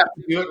just have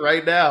to do it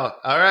right now.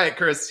 All right,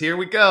 Chris, here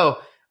we go.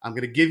 I'm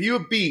going to give you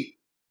a beat,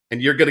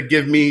 and you're going to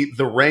give me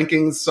the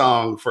rankings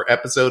song for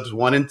episodes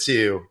 1 and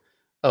 2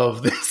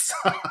 of this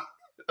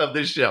of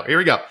this show. Here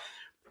we go.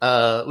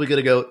 We're going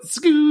to go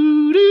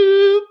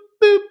skoo-doo,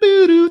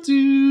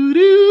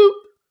 boop-boo-doo-doo-doo,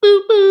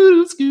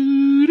 boop-boo-doo,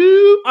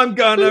 skoo-doo. I'm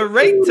going to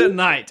rate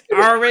tonight.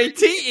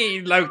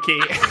 R-A-T-E, Loki.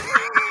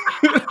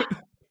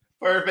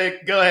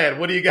 Perfect. Go ahead.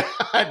 What do you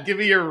got? Give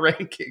me your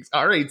rankings.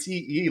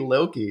 R-A-T-E,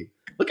 Loki.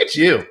 Look at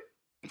you.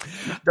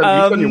 You've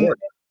done your work.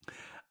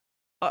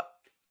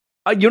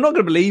 You're not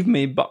going to believe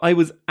me, but I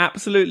was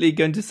absolutely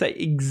going to say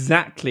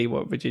exactly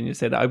what Virginia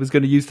said. I was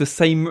going to use the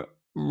same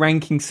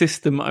ranking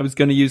system. I was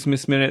going to use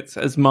Miss Minutes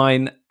as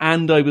mine,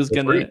 and I was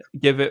going to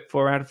give it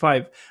 4 out of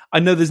 5. I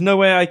know there's no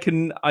way I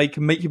can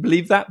make you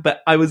believe that,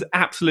 but I was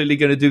absolutely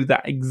going to do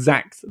that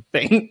exact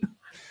thing.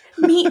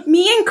 Me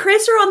and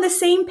Chris are on the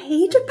same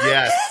page about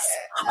this?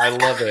 Oh I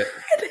love it.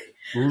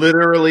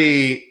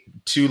 Literally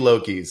 2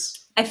 Lokis.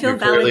 I feel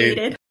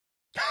validated.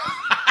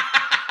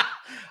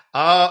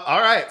 All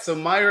right. So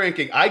my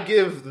ranking, I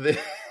give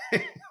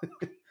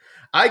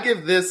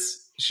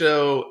this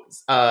show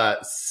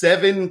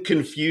 7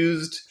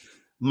 confused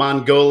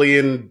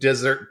Mongolian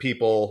desert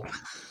people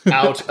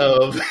out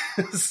of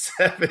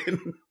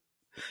 7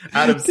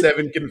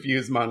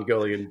 confused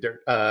Mongolian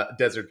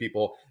desert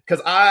people,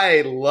 because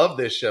I love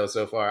this show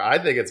so far. I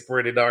think it's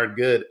pretty darn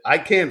good. I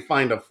can't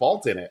find a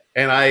fault in it,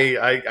 and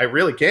I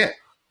really can't.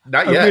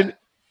 Not yet.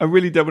 I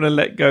really don't want to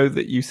let go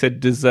that you said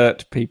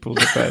desert people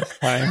the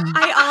first time.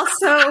 I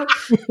also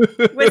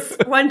was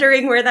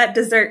wondering where that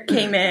dessert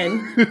came in.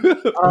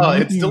 Oh,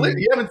 it's delicious.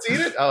 You haven't seen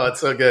it? Oh, it's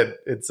so good.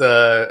 It's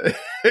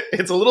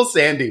it's a little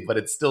sandy, but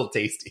it's still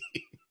tasty.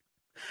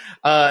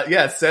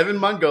 7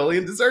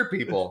 Mongolian dessert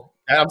people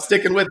I'm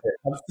sticking with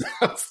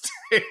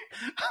it.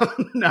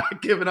 I'm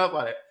not giving up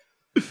on it.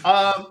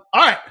 All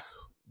right.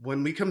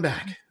 When we come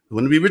back,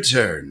 when we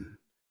return,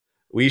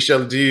 we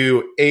shall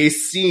do a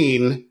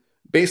scene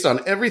based on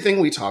everything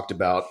we talked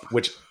about,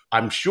 which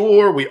I'm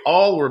sure we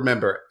all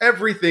remember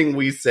everything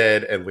we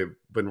said, and we've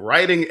been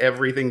writing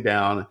everything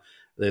down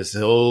this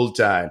whole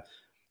time.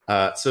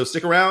 So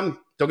stick around.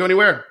 Don't go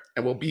anywhere,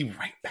 and we'll be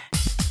right back.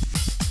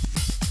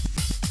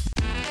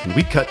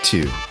 We cut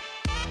to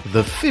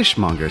the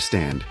fishmonger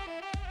stand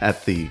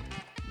at the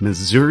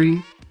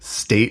Missouri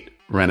State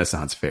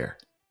Renaissance Fair.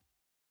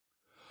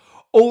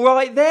 All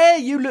right there,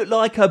 you look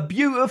like a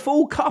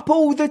beautiful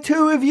couple, the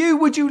two of you.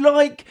 Would you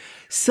like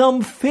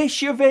some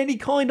fish of any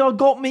kind? I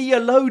got me a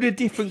load of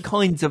different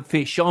kinds of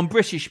fish. I'm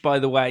British, by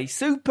the way.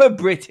 Super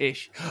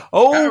British.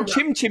 Oh,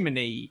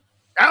 chimney.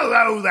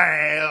 Hello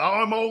there.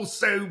 I'm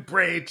also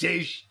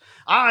British.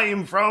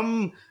 I'm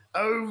from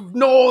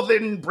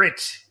Northern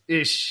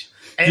British.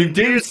 You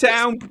do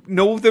sound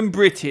Northern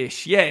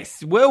British,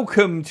 yes.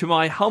 Welcome to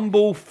my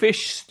humble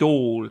fish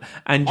stall.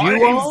 And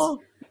you are?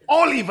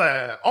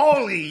 Oliver.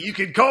 Ollie. You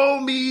can call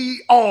me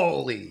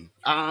Ollie.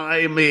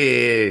 I'm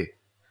here.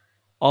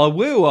 I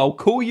will. I'll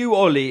call you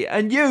Ollie.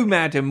 And you,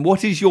 madam,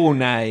 what is your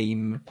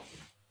name?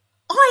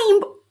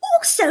 I'm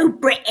also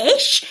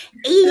British.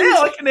 And yeah,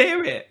 I can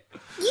hear it.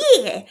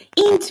 Yeah,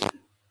 and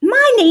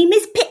my name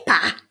is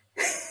Pippa.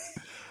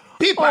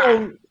 Pippa.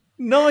 Oh,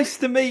 nice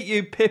to meet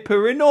you,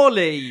 Pippa and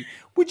Ollie.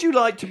 Would you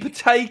like to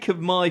partake of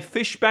my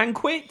fish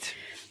banquet?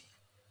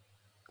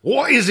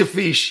 What is a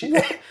fish?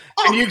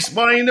 Can you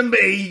explain to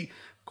me?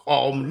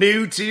 I'm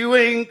new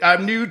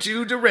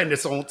to the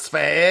Renaissance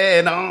Fair,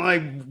 and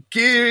I'm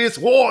curious,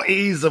 what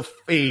is a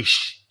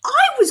fish?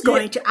 I was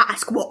going to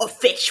ask what a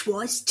fish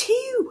was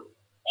too.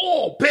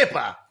 Oh,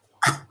 Pippa.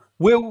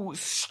 Will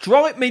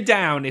strike me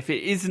down if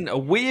it isn't a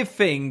weird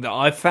thing that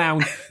I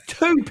found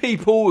two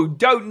people who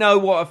don't know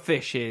what a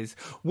fish is.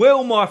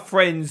 Well, my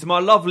friends, my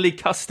lovely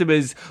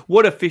customers,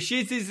 what a fish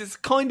is it's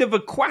kind of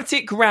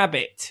aquatic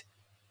rabbit.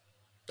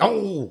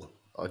 Oh,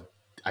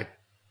 I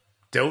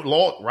don't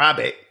like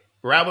rabbit.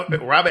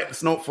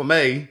 Rabbit's not for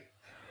me.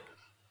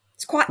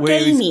 It's quite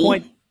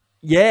gamey.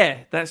 Yeah,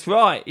 that's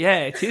right. Yeah,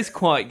 it is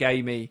quite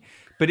gamey.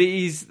 But it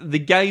is the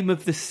game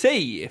of the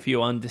sea, if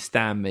you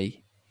understand me.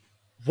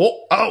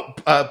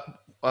 What?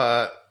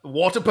 Oh,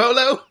 water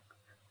polo?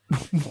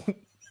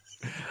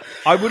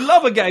 I would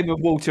love a game of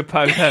water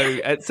polo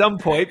at some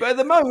point, but at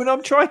the moment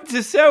I'm trying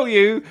to sell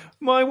you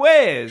my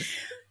wares.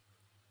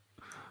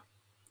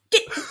 Do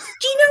you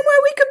know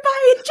where we could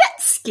buy a jet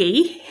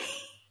ski?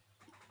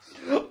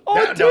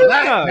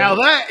 Now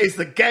that is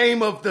the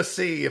game of the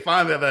sea, if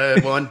I've ever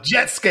heard one.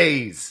 Jet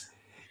skis.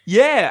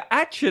 Yeah,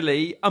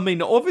 actually, I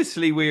mean,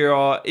 obviously we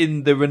are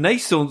in the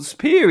Renaissance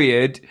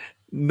period.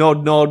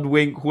 Nod, nod,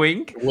 wink,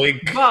 wink.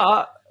 Wink.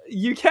 But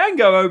you can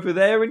go over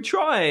there and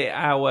try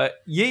our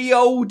ye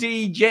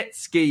olde jet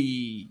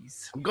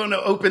skis. I'm going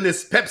to open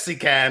this Pepsi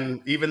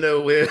can, even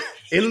though we're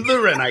in the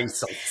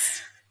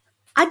Renaissance.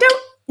 I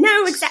don't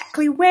know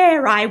exactly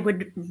where I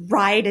would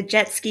ride a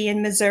jet ski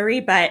in Missouri,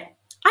 but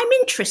I'm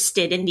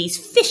interested in these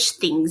fish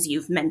things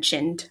you've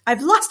mentioned.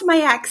 I've lost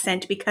my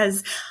accent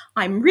because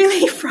I'm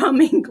really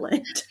from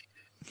England.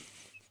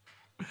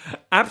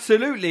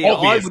 Absolutely.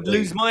 Obviously. I would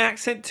lose my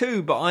accent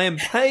too, but I am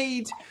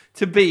paid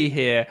to be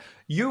here.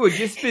 You are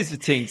just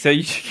visiting, so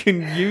you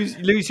can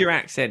lose your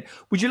accent.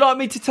 Would you like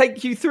me to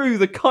take you through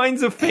the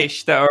kinds of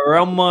fish that are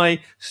on my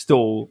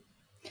stall?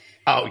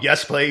 Oh,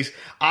 yes, please.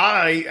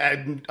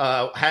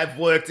 I have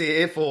worked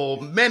here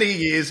for many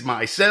years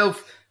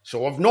myself,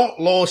 so I've not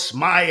lost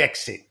my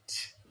accent.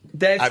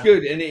 That's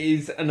good, and it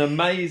is an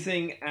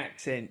amazing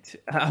accent.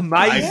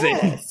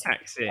 Amazing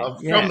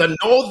accent. From the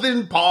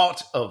northern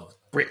part of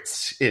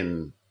Brits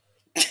in.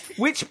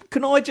 Which,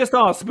 can I just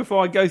ask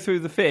before I go through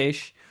the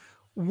fish,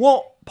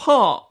 what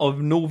part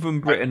of northern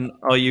Britain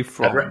are you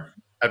from?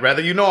 I'd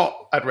rather you not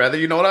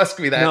ask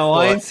me that. No,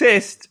 I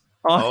insist.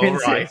 I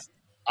insist. Right.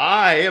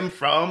 I am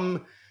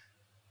from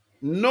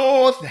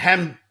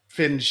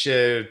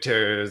Northamptonshire.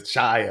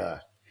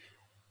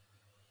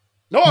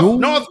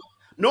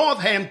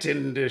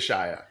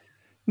 Northamptonshire.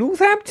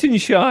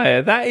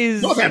 Northamptonshire. That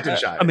is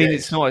Northamptonshire. I mean,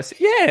 it's nice.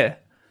 Yeah.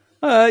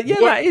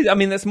 That is. I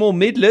mean, that's more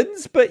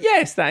Midlands, but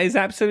yes, that is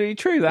absolutely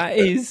true. That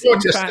is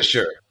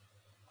Worcestershire.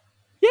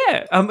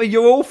 Yeah,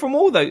 you're all from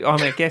all those. I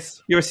mean, I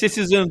guess you're a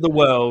citizen of the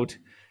world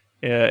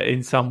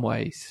in some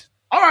ways.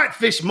 All right,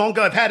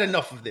 fishmonger, I've had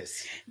enough of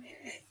this.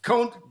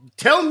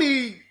 Tell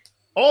me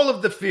all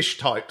of the fish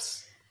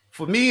types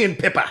for me and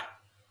Pippa.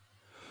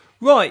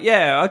 Right,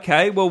 yeah,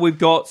 okay. Well, we've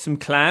got some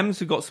clams,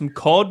 we've got some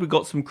cod, we've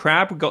got some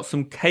crab, we've got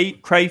some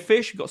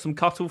crayfish, we've got some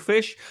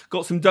cuttlefish,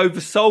 got some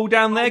Dover sole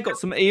down there, got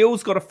some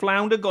eels, got a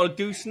flounder, got a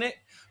gooseneck,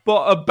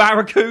 got a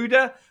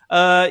barracuda,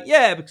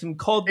 some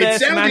cod there,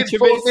 some anchovies. It sounded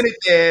for a minute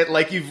there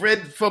like you've read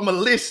from a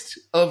list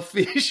of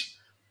fish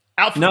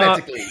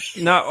alphabetically.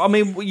 No, I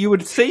mean, you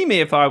would see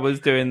me if I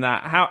was doing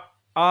that.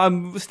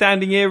 I'm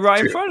standing here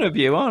right in front of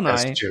you, aren't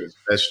I?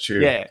 That's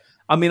true. Yeah.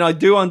 I mean, I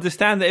do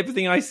understand that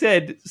everything I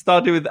said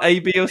started with A,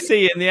 B, or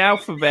C in the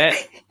alphabet.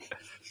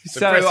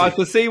 So I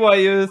can see why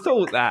you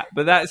thought that,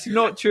 but that's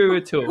not true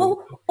at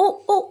all.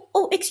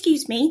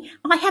 Excuse me.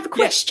 I have a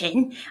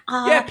question.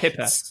 Yeah,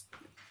 Pippa.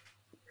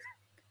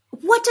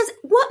 What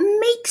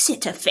makes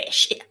it a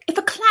fish? If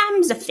a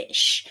clam's a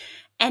fish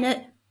and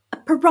a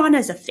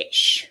piranha's a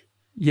fish.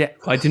 Yeah,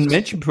 I didn't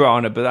mention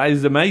piranha, but that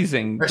is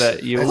amazing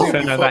that you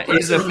also know that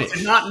is a fish.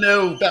 Did not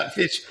know about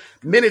fish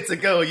minutes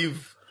ago.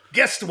 You've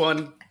guessed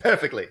one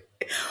perfectly.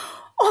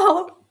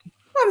 Oh,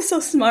 I'm so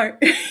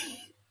smart.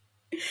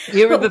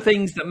 Here are the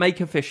things that make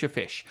a fish a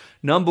fish.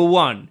 Number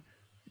 1,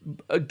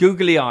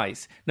 googly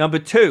eyes. Number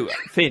 2,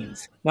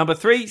 fins. Number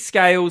 3,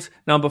 scales.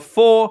 Number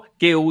 4,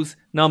 gills.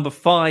 Number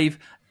 5,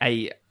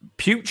 a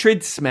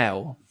putrid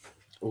smell.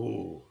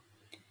 Ooh,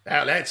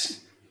 now that's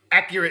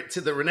accurate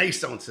to the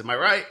Renaissance. Am I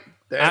right?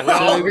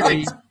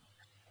 Absolutely.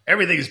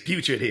 Everything's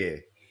putrid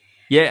here.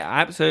 Yeah,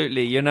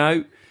 absolutely. You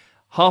know,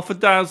 half a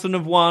dozen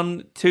of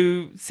one,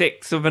 2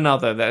 6 of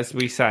another, as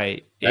we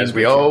say. As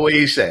we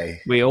always say.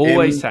 We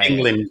always say.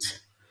 England.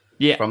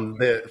 Yeah.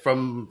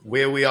 From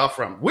where we are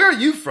from. Where are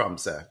you from,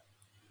 sir?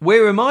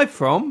 Where am I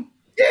from?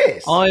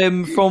 Yes. I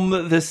am from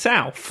the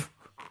south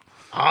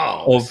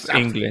of south.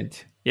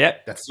 England.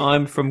 Yep.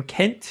 I'm from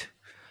Kent,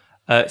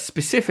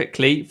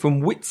 specifically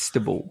from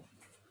Whitstable.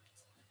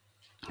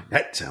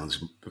 That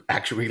sounds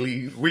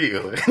actually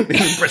real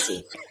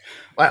impressive.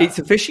 Wow. It's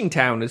a fishing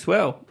town as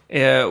well.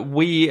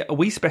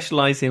 We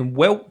specialise in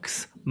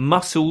whelks,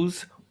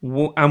 mussels,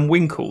 and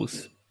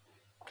winkles.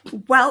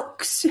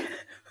 Whelks,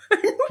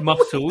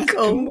 mussels,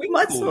 and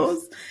winkles.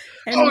 Mussels.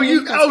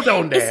 You hold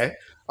on there.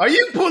 Are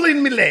you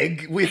pulling my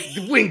leg with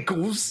the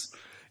winkles?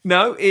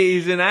 No, it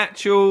is an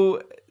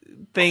actual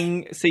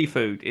thing.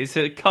 Seafood. It's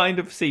a kind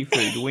of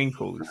seafood.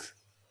 Winkles.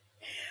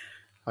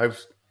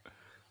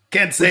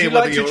 Can't say. Would you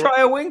like to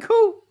try a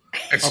winkle?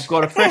 I've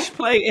got a fresh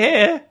plate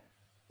here.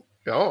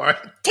 All right.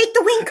 Take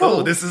the winkle.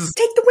 Oh, take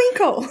the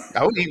winkle.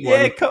 I'll eat one.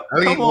 Yeah,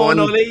 come on,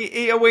 Ollie.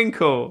 Eat a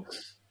winkle.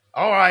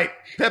 All right,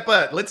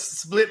 Peppa. Let's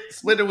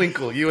split a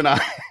winkle. You and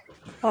I.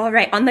 All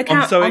right, on the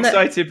count. I'm so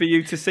excited for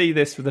you to see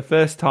this for the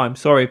first time.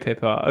 Sorry,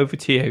 Pippa. Over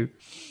to you.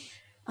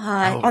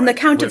 On the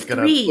count of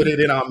 3. Put it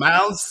in our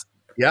mouths.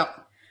 Yep.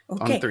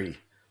 Okay. On 3.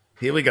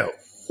 Here we go.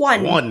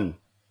 1,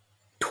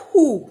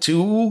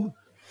 2,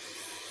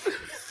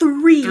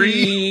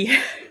 3.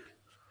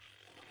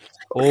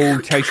 Oh,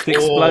 taste the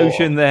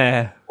explosion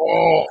there.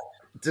 Oh,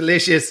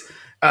 delicious.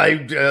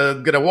 I'm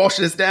going to wash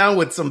this down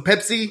with some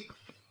Pepsi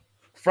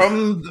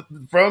from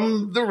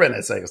the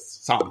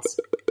Renaissance.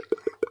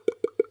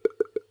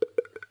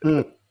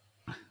 Let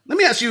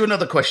me ask you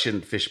another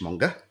question,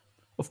 Fishmonger.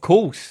 Of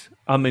course.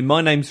 I mean,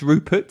 my name's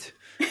Rupert.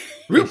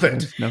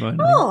 Rupert? No, my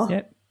name.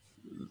 Yep.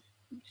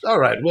 All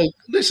right. Well,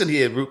 listen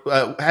here.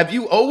 Have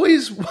you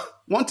always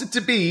wanted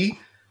to be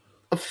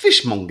a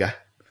fishmonger?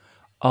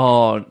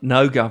 Oh,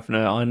 no,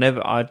 Governor.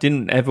 I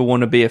didn't ever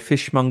want to be a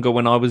fishmonger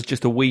when I was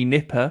just a wee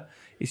nipper.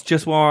 It's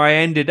just where I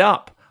ended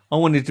up. I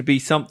wanted to be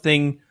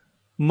something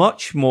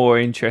much more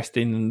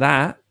interesting than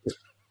that.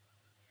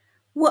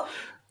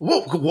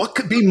 What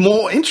could be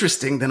more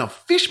interesting than a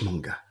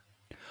fishmonger?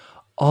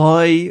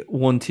 I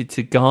wanted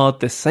to guard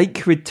the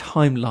sacred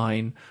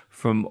timeline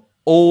from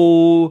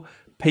all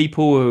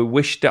people who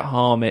wished to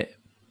harm it.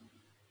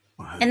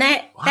 And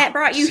that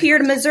brought you here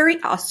to Missouri?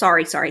 Oh,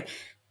 sorry.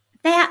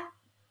 That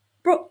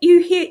brought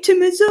you here to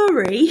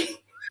Missouri?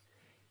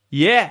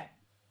 Yeah.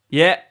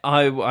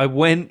 I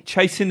went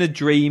chasing a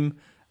dream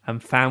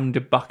and found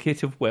a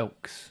bucket of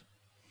whelks.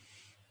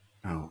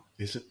 Oh,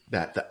 isn't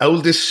that the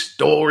oldest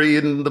story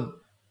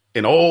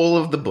in all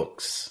of the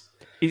books?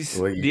 It's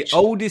the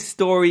oldest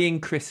story in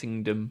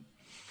Christendom.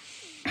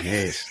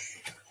 Yes.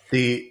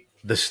 The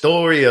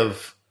story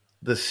of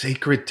the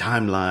sacred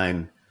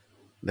timeline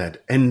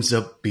that ends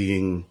up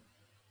being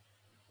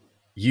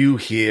you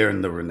here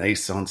in the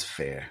Renaissance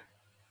Fair.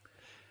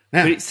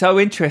 Now, but it's so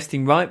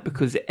interesting, right?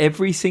 Because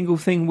every single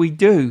thing we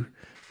do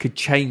could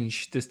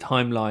change this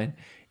timeline.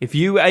 If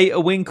you ate a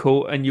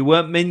winkle and you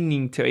weren't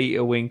meaning to eat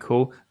a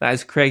winkle, that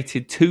has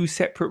created 2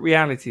 separate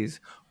realities.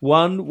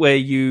 One where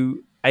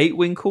you ate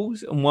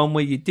winkles and one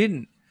where you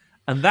didn't.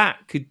 And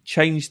that could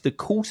change the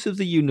course of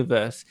the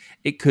universe.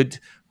 It could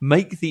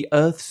make the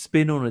Earth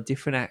spin on a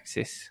different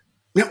axis.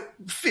 Now,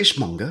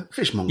 fishmonger.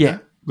 Yeah,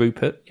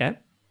 Rupert, yeah.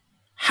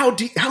 How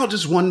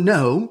does one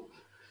know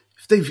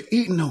if they've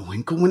eaten a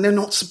winkle when they're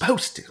not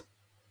supposed to?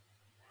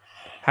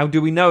 How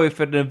do we know if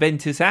an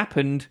event has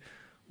happened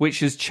which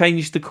has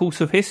changed the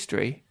course of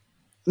history?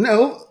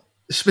 No,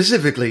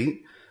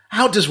 specifically,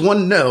 how does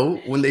one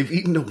know when they've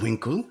eaten a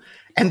winkle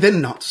and they're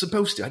not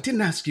supposed to? I didn't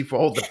ask you for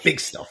all the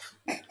big stuff.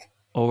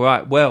 All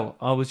right, well,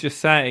 I was just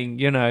saying,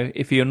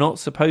 if you're not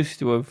supposed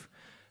to have,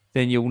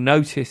 then you'll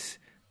notice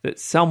that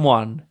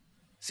someone...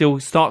 So you'll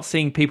start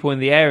seeing people in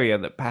the area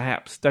that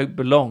perhaps don't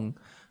belong,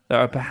 that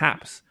are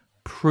perhaps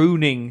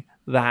pruning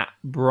that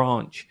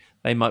branch.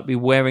 They might be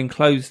wearing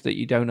clothes that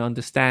you don't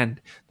understand.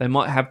 They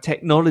might have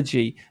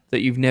technology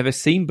that you've never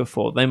seen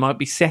before. They might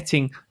be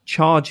setting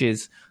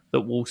charges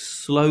that will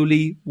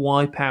slowly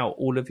wipe out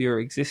all of your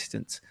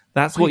existence.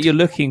 That's what you're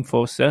looking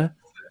for, sir.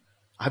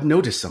 I've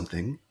noticed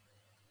something.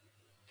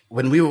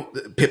 when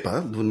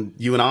Pippa, when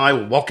you and I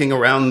were walking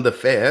around the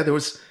fair, there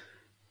was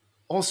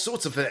all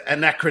sorts of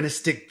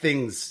anachronistic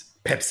things.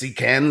 Pepsi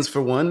cans, for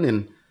one,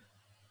 and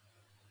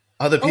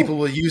other people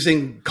were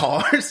using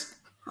cars.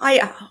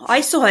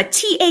 I saw a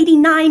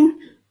T89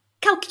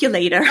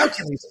 calculator.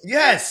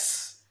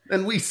 Yes.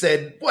 And we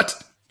said,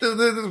 what?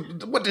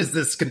 What is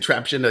this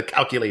contraption, a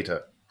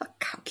calculator? A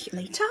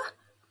calculator?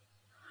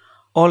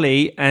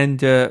 Ollie and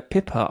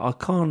Pippa, I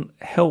can't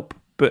help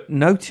but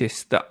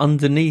notice that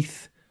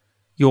underneath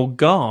your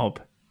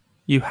garb,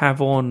 you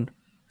have on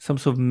some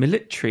sort of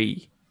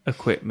military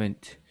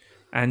equipment.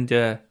 And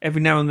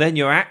every now and then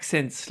your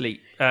accent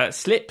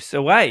slips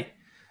away.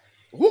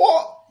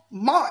 What?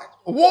 My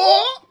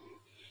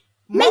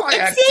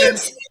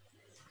accent?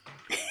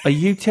 Are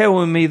you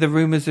telling me the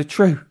rumours are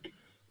true?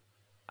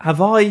 Have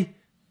I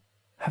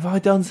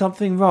done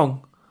something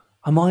wrong?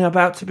 Am I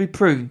about to be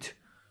pruned?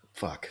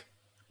 Fuck.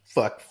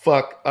 All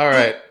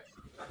right.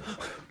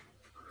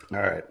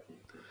 I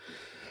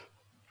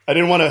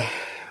didn't want to.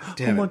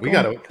 Damn it. We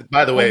got to.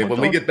 By the way,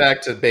 when we get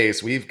back to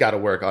base, we've got to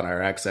work on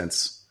our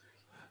accents.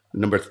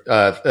 Number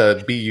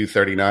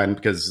BU39,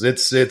 because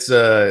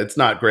it's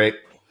not great.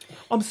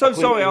 I'm so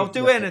sorry. I'll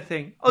do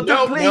anything.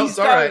 Please.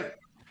 All right.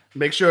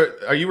 Make sure.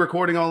 Are you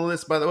recording all of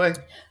this, by the way?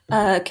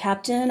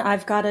 Captain,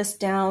 I've got us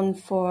down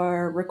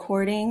for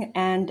recording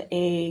and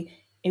a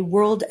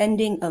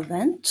world-ending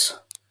event.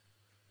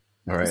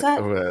 All right.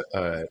 All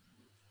right.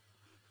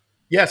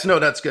 Yes. No.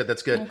 That's good.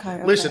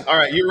 Okay. Listen. All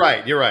right. You're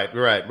right.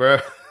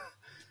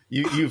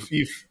 You've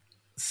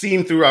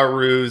seen through our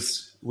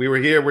ruse. We were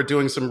here. We're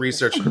doing some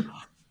research.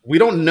 We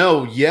don't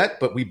know yet,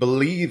 but we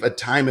believe a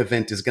time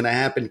event is going to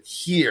happen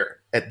here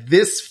at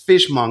this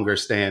fishmonger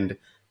stand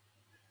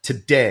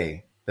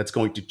today that's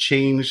going to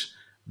change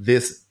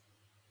this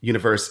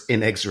universe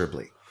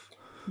inexorably.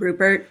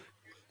 Rupert,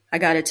 I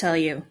got to tell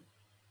you,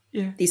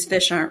 these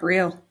fish aren't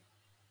real.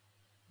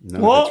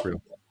 None of it's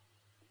real.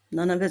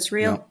 None of it's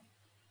real. No.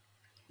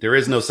 There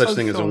is no such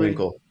thing as a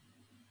winkle.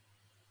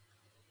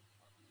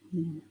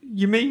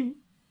 You mean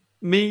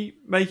me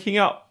making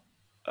up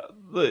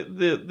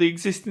the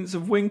existence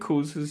of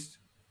winkles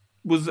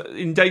was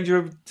in danger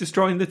of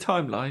destroying the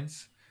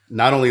timelines?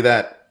 Not only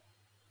that,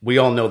 we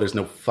all know there's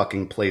no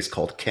fucking place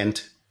called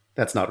Kent.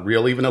 That's not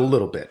real even a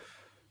little bit.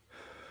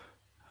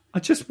 I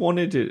just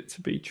wanted it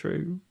to be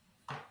true.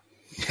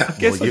 Yeah, I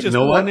guess I just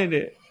wanted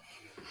it.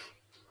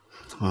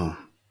 Oh.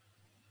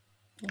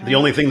 The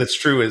only thing that's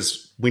true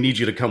is we need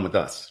you to come with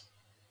us.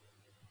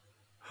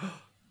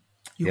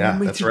 You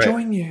want me to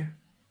join you?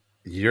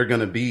 You're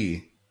going to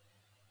be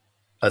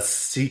a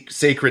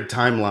sacred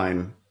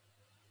timeline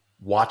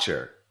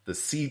watcher. The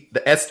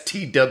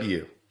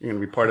STW. You're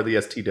going to be part of the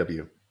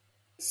STW.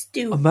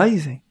 Stu.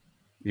 Amazing.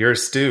 You're a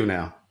Stu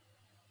now.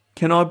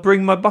 Can I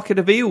bring my bucket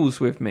of eels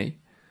with me?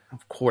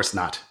 Of course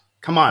not.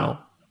 Come on. Oh.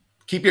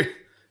 Keep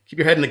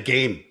your head in the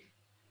game.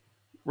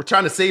 We're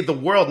trying to save the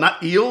world,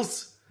 not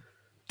eels.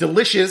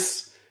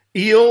 Delicious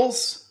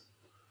eels.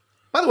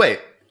 By the way,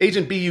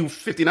 Agent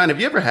BU59, have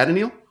you ever had an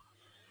eel?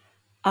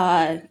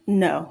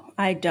 No,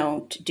 I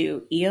don't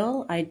do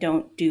eel. I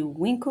don't do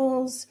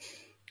winkles.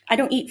 I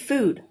don't eat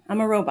food. I'm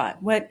a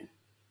robot. What,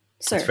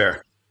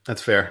 sir?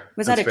 That's fair.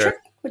 Was that a trick?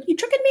 What, you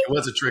tricking me? It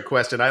was a trick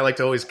question. I like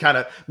to always kind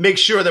of make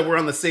sure that we're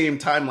on the same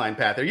timeline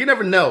path there. You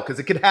never know, because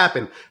it could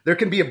happen. There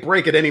can be a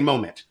break at any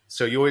moment.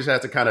 So you always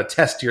have to kind of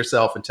test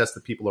yourself and test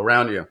the people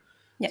around you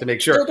to make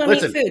sure. Still don't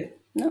eat food.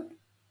 No.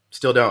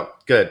 Still don't.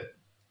 Good.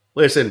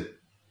 Listen,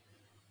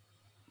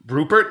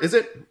 Rupert, Was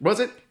it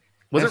Rupert?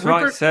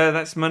 Right, sir.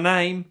 That's my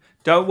name.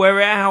 Don't wear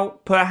it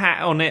out. Put a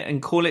hat on it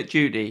and call it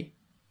Judy.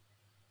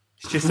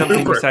 It's just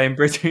something we say in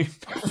Britain.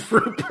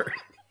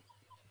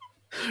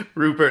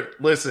 Rupert,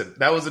 listen,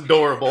 that was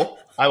adorable.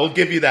 I will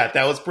give you that.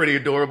 That was pretty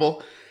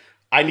adorable.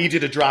 I need you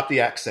to drop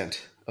the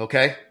accent,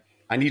 okay?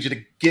 I need you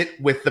to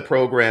get with the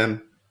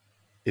program.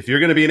 If you're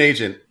going to be an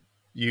agent,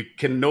 you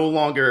can no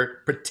longer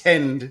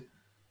pretend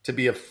to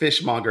be a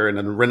fishmonger in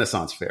a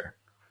Renaissance fair.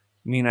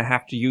 You mean I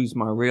have to use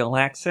my real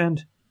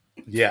accent?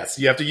 Yes,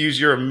 you have to use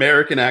your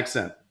American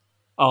accent.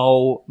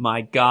 Oh,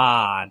 my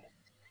God.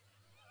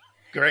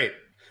 Great.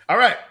 All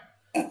right.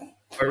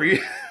 Are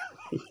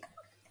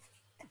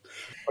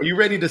you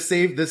ready to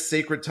save this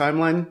sacred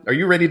timeline? Are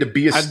you ready to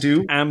be a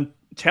Stu? I'm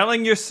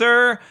telling you,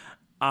 sir,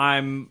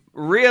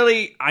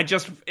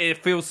 it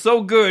feels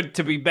so good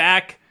to be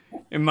back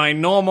in my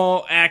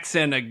normal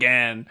accent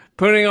again.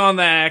 Putting on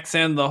that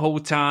accent the whole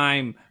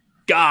time.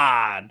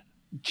 God.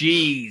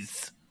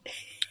 Jeez.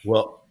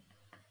 Well,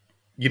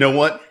 you know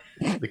what?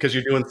 Because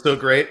you're doing so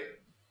great,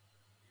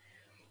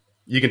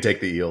 you can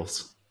take the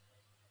eels.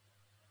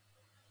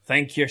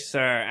 Thank you, sir,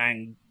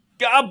 and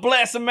God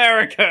bless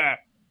America.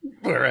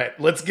 All right,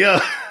 let's go.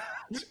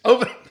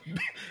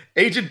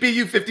 Agent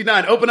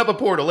BU59, open up a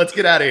portal. Let's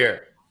get out of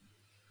here.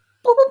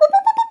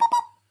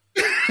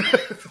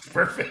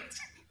 Perfect.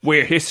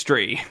 We're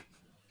history.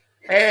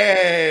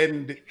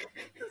 And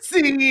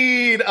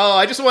scene. Oh,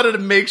 I just wanted to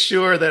make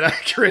sure that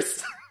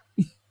Chris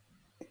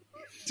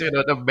did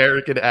an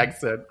American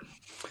accent.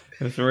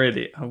 It's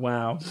really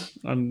wow.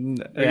 Are you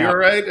all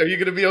right? Are you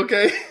going to be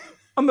okay?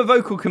 I'm a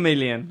vocal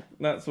chameleon.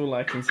 That's all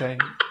I can say.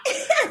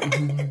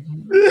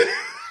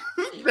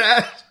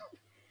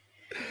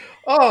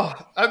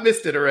 I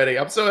missed it already.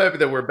 I'm so happy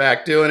that we're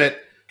back doing it.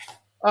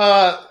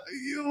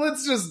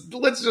 Let's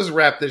just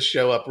wrap this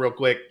show up real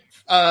quick.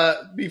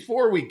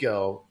 Before we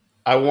go,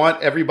 I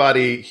want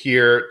everybody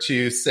here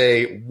to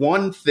say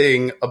one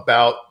thing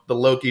about the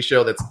Loki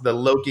show. That's the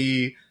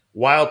Loki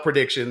wild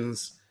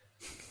predictions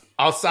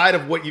outside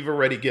of what you've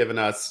already given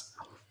us.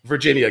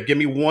 Virginia, give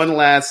me one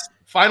last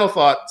final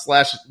thought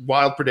 /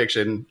 wild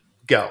prediction.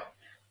 Go.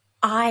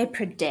 I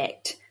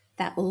predict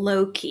that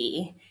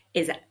Loki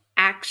is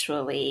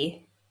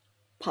actually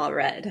Paul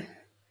Rudd.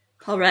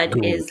 Paul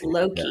Rudd is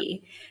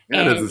Loki.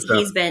 Yeah. And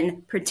he's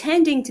been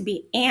pretending to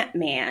be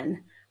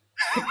Ant-Man.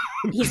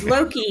 He's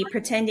Loki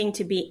pretending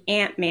to be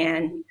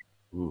Ant-Man.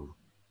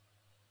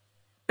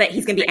 But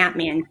he's going to be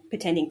Ant-Man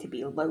pretending to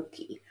be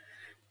Loki.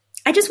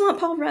 I just want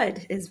Paul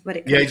Rudd is what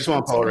it comes you just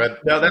want Paul Rudd.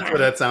 No, that's what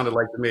that sounded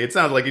like to me. It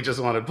sounded like you just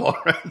wanted Paul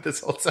Rudd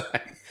this whole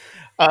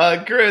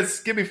time.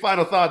 Chris, give me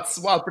final thoughts,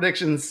 wild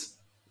predictions.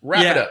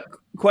 Wrap it up.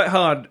 Quite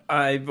hard.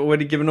 I've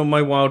already given all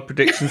my wild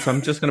predictions, so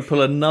I'm just going to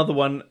pull another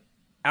one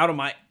out of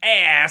my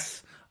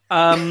ass.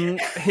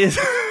 Here's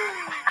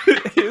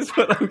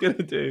what I'm going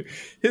to do.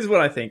 Here's what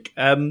I think.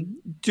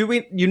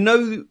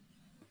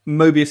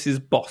 Mobius's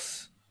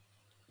boss?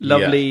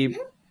 Lovely. Yeah.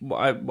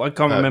 I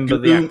can't remember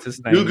the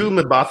actor's name.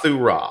 Gugu Mbatha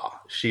Raw.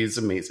 She's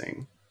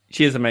amazing.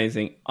 She is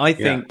amazing. I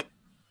think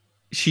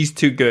she's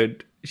too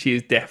good. She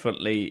is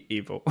definitely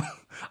evil.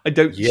 I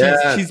don't.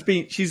 Yeah.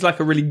 She's like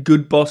a really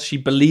good boss. She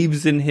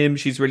believes in him.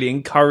 She's really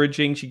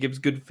encouraging. She gives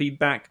good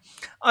feedback.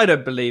 I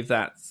don't believe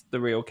that's the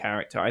real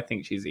character. I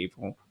think she's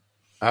evil.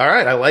 All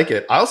right, I like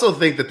it. I also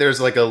think that there's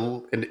like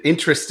an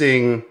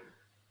interesting,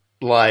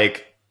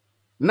 like,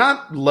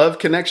 not love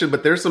connection,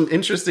 but there's some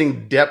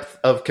interesting depth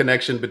of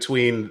connection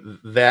between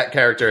that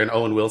character and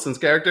Owen Wilson's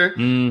character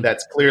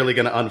that's clearly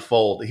going to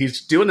unfold.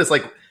 He's doing this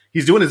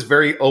his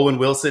very Owen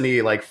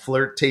Wilson-y, like,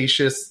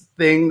 flirtatious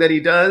thing that he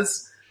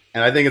does.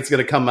 And I think it's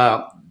going to come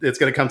out. It's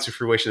going to come to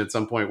fruition at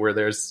some point where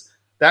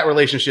that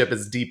relationship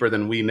is deeper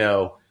than we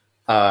know.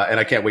 And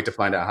I can't wait to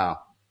find out how.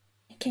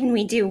 Can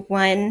we do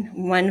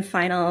one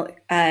final,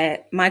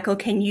 Michael,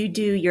 can you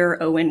do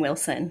your Owen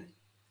Wilson?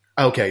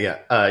 Okay.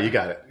 Yeah. You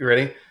got it. You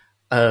ready?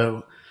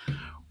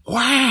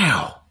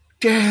 Wow.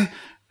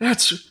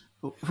 That's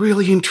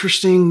really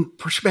interesting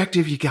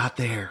perspective you got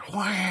there.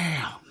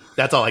 Wow.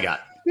 That's all I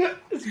got.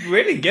 It's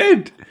really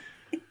good.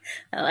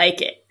 I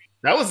like it.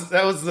 That was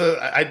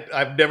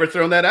I've never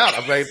thrown that out.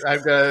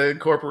 I've got to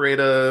incorporate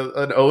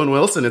an Owen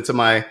Wilson into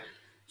my,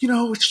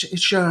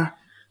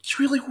 it's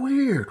really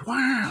weird.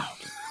 Wow.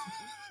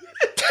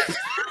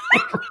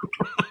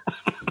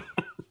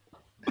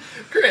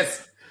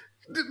 Chris,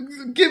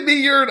 give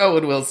me your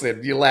Owen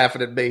Wilson. You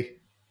laughing at me?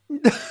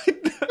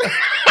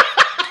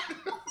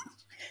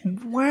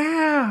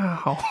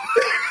 Wow.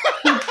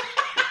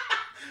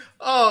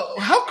 Oh,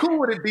 how cool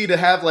would it be to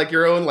have like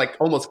your own like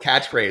almost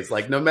catchphrase?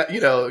 Like no matter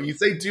you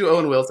say to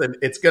Owen Wilson,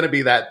 it's going to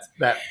be that.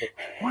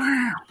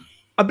 Wow.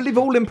 I believe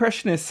all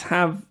impressionists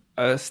have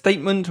a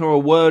statement or a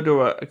word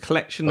or a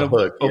collection of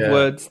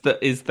words that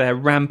is their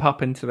ramp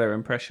up into their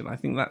impression. I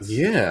think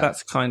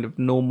that's kind of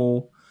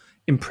normal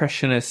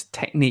impressionist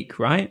technique,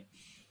 right?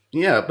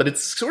 Yeah, but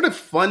it's sort of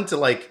fun to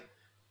like.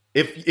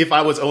 If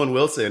I was Owen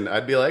Wilson,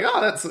 I'd be like, oh,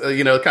 that's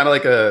kind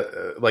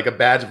of like a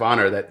badge of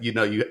honor that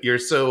you're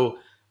so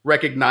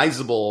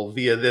recognizable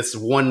via this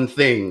one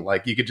thing.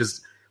 Like you could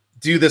just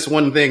do this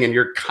one thing, and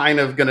you're kind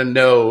of gonna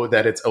know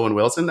that it's Owen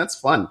Wilson. That's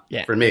fun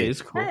for me. It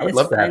is cool. I'd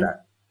love to have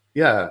that.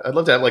 Yeah, I'd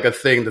love to have like a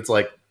thing that's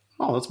like,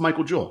 oh, that's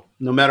Michael Jewell.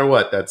 No matter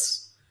what,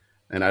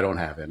 and I don't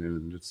have it,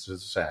 and it's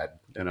just sad.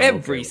 And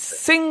every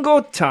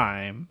single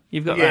time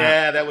you've got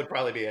that. That would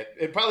probably be it.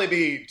 It'd probably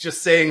be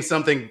just saying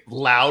something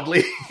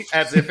loudly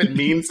as if it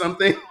means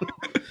something,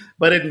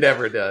 but it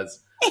never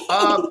does.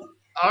 All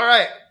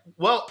right.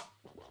 Well,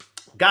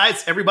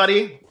 guys,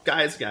 everybody,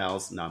 guys,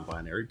 gals,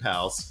 non-binary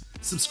pals,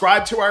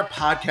 subscribe to our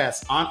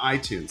podcast on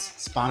iTunes,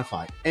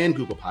 Spotify, and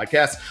Google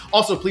Podcasts.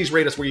 Also, please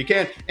rate us where you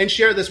can and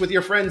share this with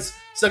your friends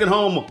stuck at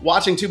home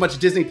watching too much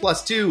Disney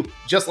Plus 2,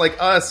 just like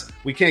us.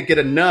 We can't get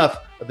enough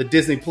of the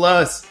Disney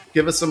Plus.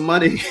 Give us some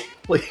money,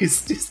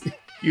 please, Disney.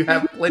 You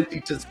have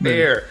plenty to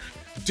spare.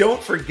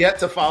 Don't forget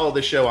to follow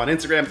the show on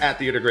Instagram at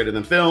Theater Greater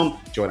Than Film.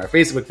 Join our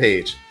Facebook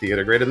page,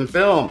 Theater Greater Than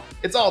Film.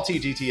 It's all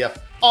TGTF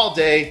all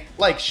day.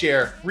 Like,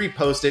 share,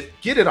 repost it.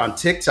 Get it on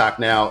TikTok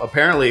now.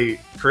 Apparently,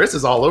 Chris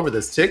is all over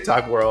this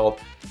TikTok world.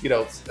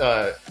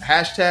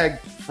 Hashtag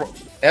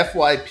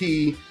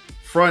FYP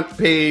front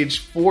page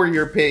for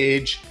your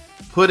page.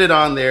 Put it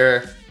on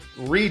there.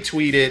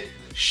 Retweet it.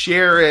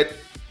 Share it.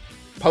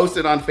 Post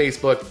it on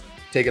Facebook.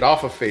 Take it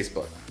off of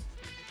Facebook.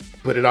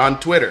 Put it on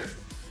Twitter.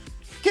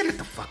 Get it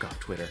the fuck off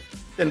Twitter.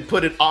 Then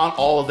put it on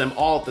all of them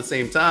all at the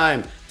same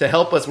time to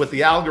help us with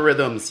the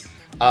algorithms.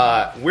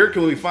 Where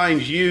can we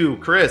find you,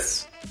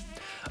 Chris?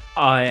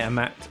 I am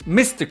at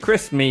Mr.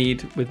 Chris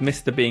Mead, with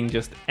Mr. being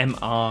just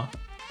MR,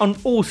 on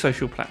all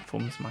social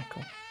platforms,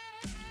 Michael.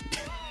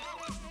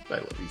 I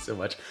love you so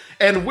much.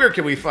 And where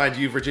can we find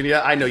you,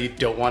 Virginia? I know you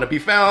don't want to be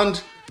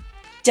found.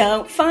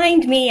 Don't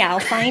find me, I'll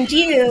find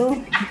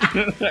you.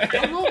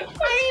 I will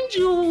find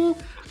you.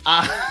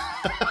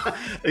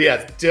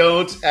 Yes,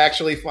 don't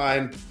actually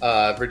find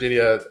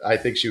Virginia. I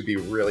think she would be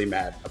really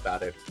mad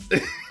about it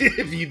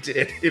if you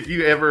did. If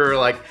you ever were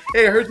like,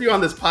 hey, I heard you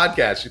on this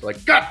podcast. She'd be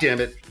like, God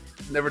damn it.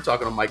 Never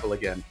talking to Michael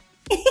again.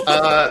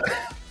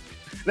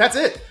 That's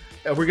it.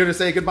 We're going to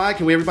say goodbye.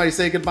 Can we everybody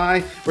say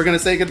goodbye? We're going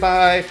to say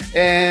goodbye.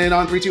 And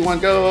on 3, 2, 1,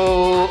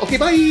 go. Okay,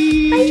 bye.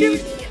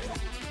 Bye.